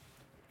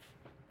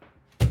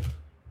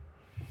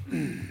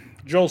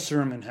 Joel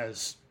Sherman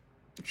has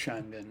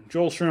chimed in.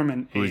 Joel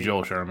Sherman. Who's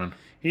Joel Sherman?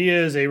 He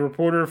is a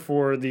reporter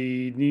for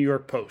the New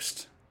York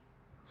Post.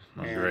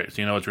 Oh, great.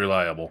 So you know it's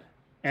reliable.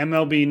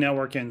 MLB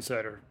Network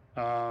Insider.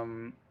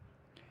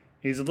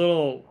 He's a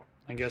little,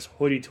 I guess,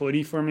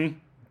 hoity-toity for me,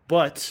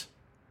 but...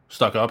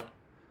 Stuck up?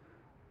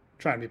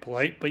 Trying to be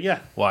polite, but yeah.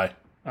 Why?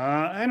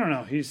 I don't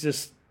know. He's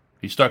just...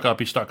 He's stuck up.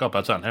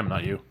 That's on him,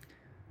 not you.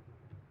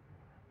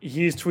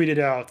 He's tweeted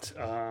out,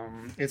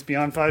 it's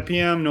beyond 5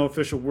 p.m., no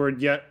official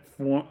word yet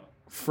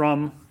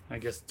from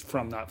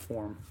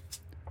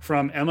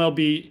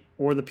MLB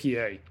or the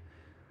PA.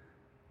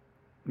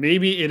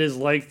 Maybe it is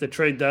like the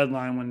trade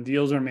deadline when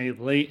deals are made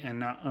late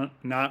and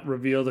not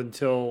revealed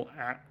until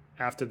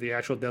after the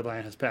actual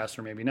deadline has passed,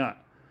 or maybe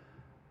not.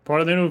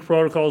 Part of the new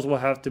protocols will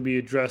have to be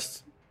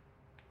addressed.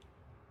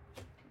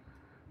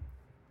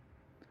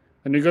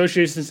 The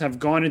negotiations have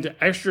gone into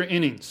extra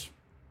innings.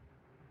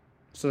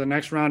 So the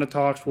next round of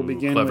talks will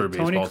begin clever with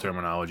Tony... baseball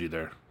terminology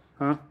there.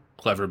 Huh?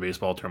 Clever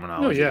baseball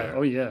terminology there.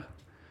 Oh, yeah.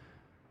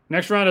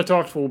 Next round of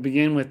talks will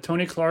begin with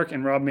Tony Clark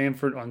and Rob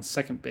Manfred on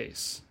second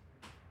base.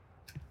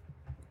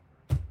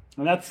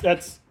 And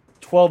that's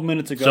 12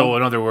 minutes ago. So,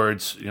 in other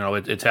words,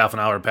 it's half an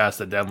hour past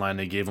the deadline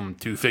they gave them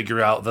to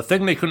figure out the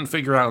thing they couldn't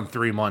figure out in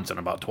 3 months in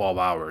about 12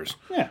 hours.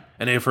 Yeah.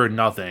 And they've heard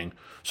nothing.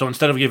 So,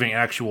 instead of giving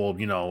actual,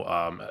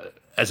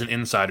 as an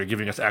insider,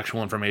 giving us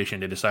actual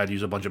information, they decided to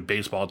use a bunch of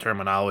baseball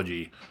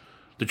terminology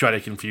to try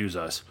to confuse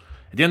us.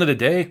 At the end of the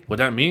day, what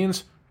that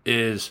means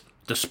is,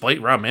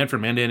 despite Rob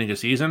Manfred mandating a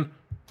season,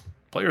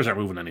 players aren't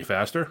moving any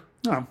faster.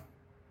 No.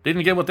 They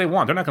didn't get what they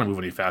want. They're not going to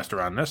move any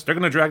faster on this. They're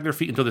going to drag their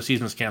feet until the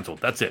season's canceled.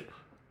 That's it.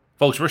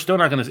 Folks, we're still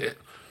not going to...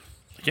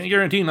 I can't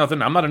guarantee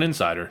nothing. I'm not an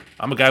insider.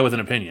 I'm a guy with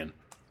an opinion.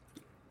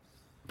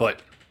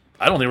 But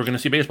I don't think we're going to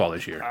see baseball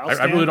this year.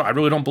 I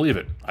really don't believe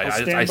it.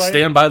 I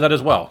stand by that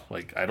as well.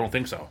 I don't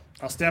think so.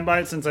 I'll stand by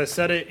it since I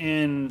said it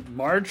in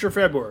March or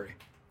February.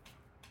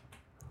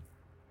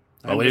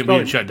 Oh, we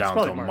didn't shut down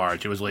until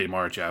March. It was late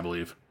March, I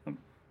believe.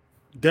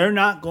 They're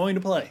not going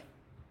to play.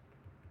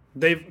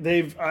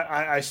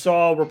 I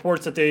saw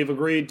reports that they've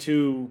agreed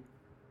to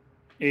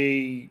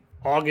a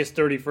August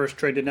 31st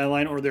trading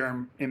deadline, or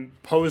they're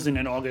imposing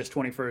an August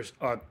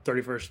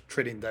 31st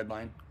trading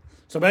deadline.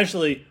 So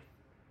eventually,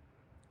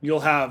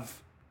 you'll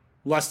have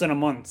less than a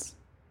month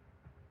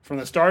from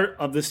the start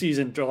of the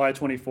season, July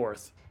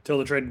 24th, till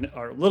the trade,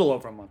 or a little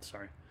over a month,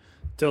 sorry,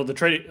 till the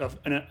trade of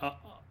an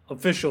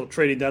official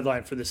trading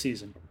deadline for the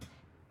season,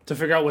 to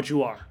figure out what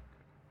you are.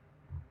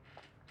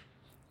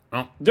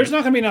 Well, there's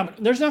not going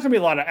to be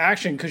a lot of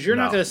action, because you're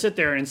not going to sit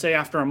there and say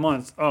after a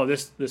month, oh,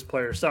 this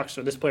player sucks,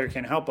 or this player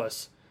can't help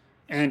us,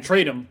 and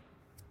trade him.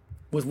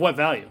 With what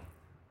value?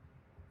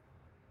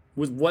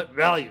 With what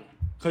value?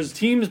 Because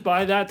teams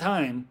by that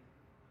time,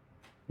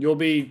 you'll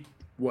be,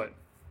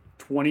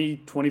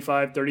 20,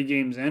 25, 30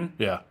 games in?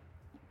 Yeah.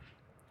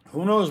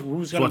 Who knows who's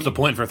going to... So what's the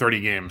point for 30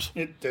 games?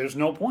 There's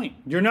no point.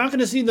 You're not going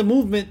to see the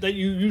movement that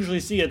you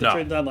usually see at the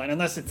trade deadline,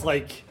 unless it's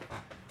like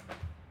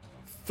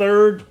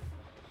third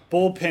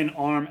bullpen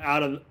arm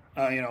out of,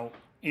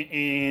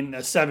 in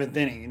the seventh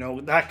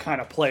inning, that kind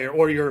of player,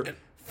 or your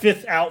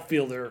fifth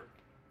outfielder.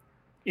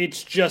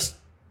 It's just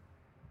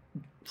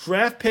not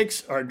draft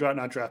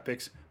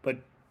picks, but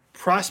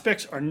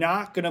prospects are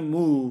not going to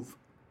move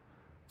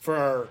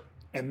for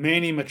a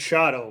Manny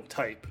Machado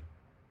type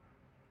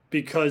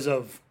because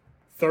of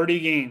 30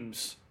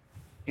 games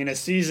in a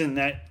season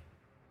that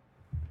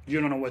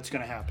you don't know what's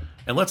going to happen.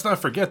 And let's not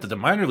forget that the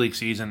minor league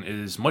season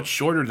is much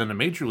shorter than the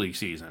major league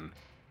season,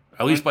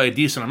 at least by a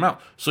decent amount.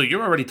 So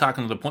you're already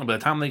talking to the point by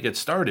the time they get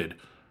started,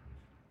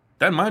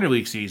 that minor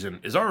league season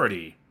is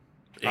already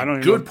a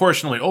good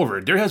portionally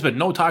over. There has been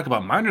no talk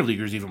about minor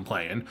leaguers even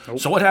playing. Nope.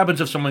 So what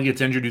happens if someone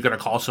gets injured? You got to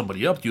call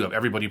somebody up. You have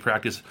everybody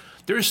practice.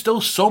 There is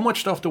still so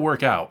much stuff to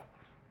work out.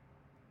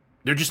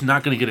 They're just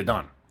not going to get it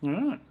done. All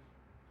right.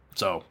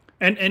 So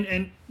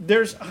and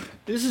there's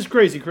this is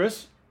crazy,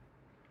 Chris.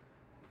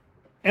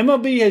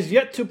 MLB has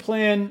yet to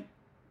plan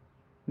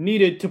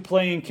needed to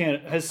play in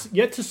Canada. Has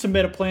yet to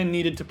submit a plan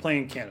needed to play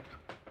in Canada.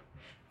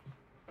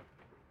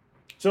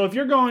 So if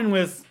you're going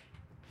with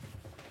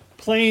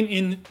playing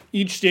in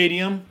each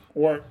stadium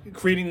or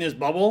creating this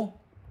bubble,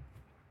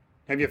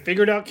 have you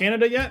figured out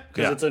Canada yet?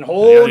 Because it's a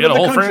whole you got a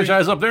whole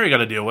franchise up there you got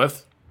to deal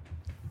with.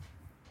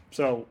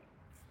 So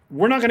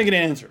we're not going to get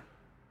an answer.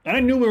 And I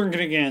knew we weren't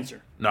going to get an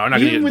answer. No, we're not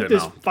going to get Even with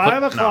this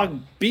 5 o'clock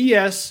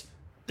BS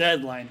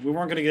deadline, we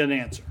weren't going to get an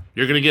answer.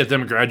 You're going to get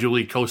them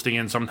gradually coasting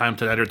in sometime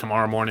tonight or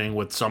tomorrow morning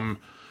with some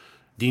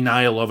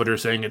denial of it or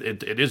saying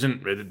it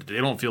isn't. They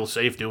don't feel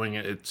safe doing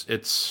it.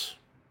 It's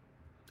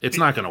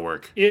not going to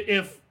work.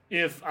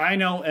 If I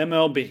know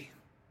MLB,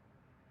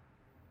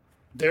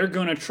 they're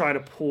going to try to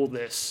pull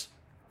this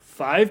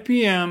 5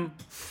 p.m.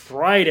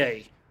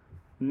 Friday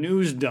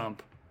news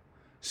dump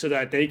so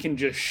that they can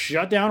just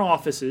shut down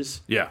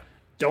offices. Yeah.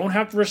 Don't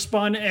have to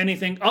respond to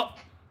anything. Oh,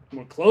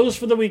 we're closed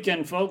for the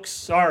weekend, folks.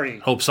 Sorry.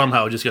 Hope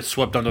somehow it just gets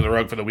swept under the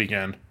rug for the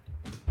weekend.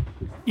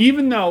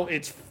 Even though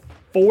it's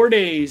 4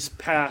 days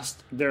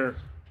past their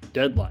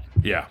deadline.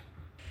 Yeah.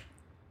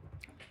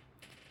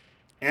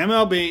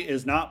 MLB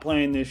is not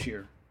playing this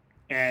year.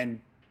 And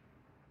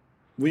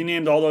we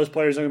named all those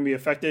players that are going to be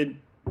affected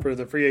for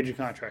the free agent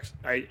contracts.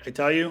 I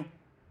tell you,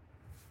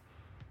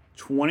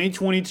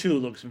 2022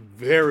 looks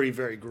very,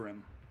 very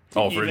grim.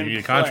 Oh, for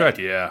a contract?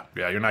 Yeah.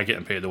 Yeah, you're not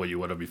getting paid the way you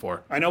would have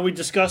before. I know we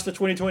discussed the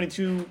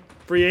 2022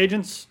 free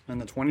agents and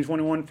the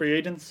 2021 free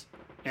agents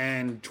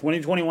and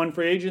 2021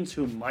 free agents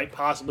who might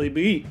possibly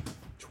be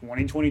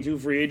 2022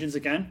 free agents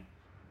again.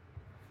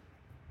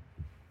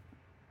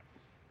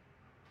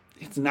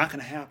 It's not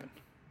going to happen.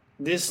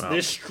 This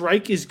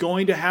strike is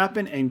going to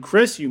happen, and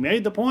Chris, you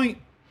made the point.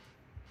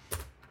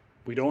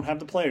 We don't have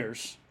the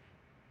players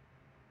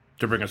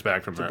to bring us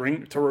back from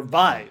that. To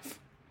revive.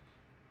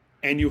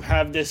 And you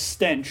have this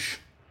stench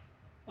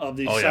of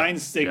the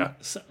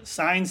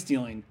sign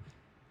stealing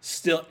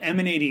still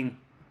emanating.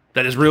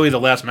 That is really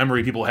the last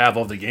memory people have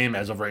of the game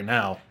as of right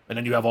now. And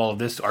then you have all of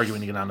this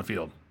arguing to get on the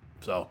field.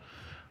 So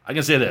I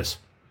can say this.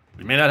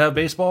 We may not have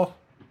baseball,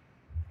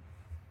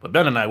 but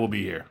Ben and I will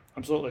be here.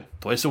 Absolutely.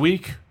 Twice a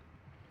week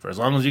for as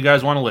long as you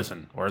guys want to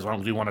listen or as long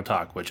as you want to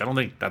talk, which I don't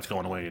think that's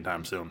going away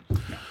anytime soon.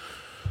 No.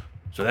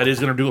 So that is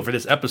going to do it for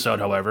this episode,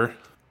 however.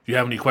 If you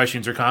have any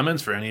questions or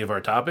comments for any of our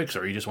topics,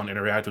 or you just want to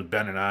interact with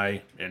Ben and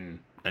I in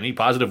any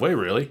positive way,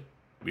 really,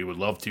 we would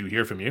love to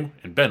hear from you.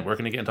 And Ben, where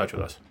can you get in touch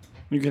with us?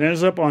 You can hit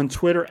us up on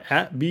Twitter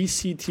at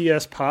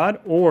BCTSPod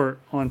or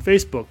on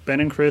Facebook, Ben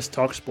and Chris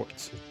Talk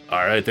Sports.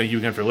 All right, thank you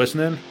again for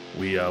listening.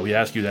 We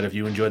ask you that if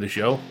you enjoy the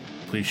show,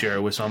 please share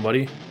it with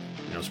somebody.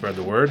 Spread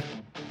the word.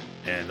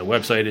 And the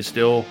website is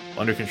still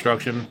under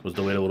construction. Was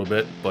delayed a little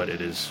bit, but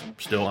it is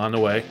still on the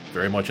way.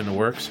 Very much in the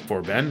works.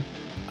 For Ben,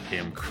 I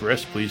am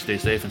Chris. Please stay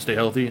safe and stay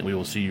healthy, and we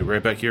will see you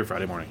right back here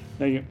Friday morning.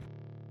 Thank you.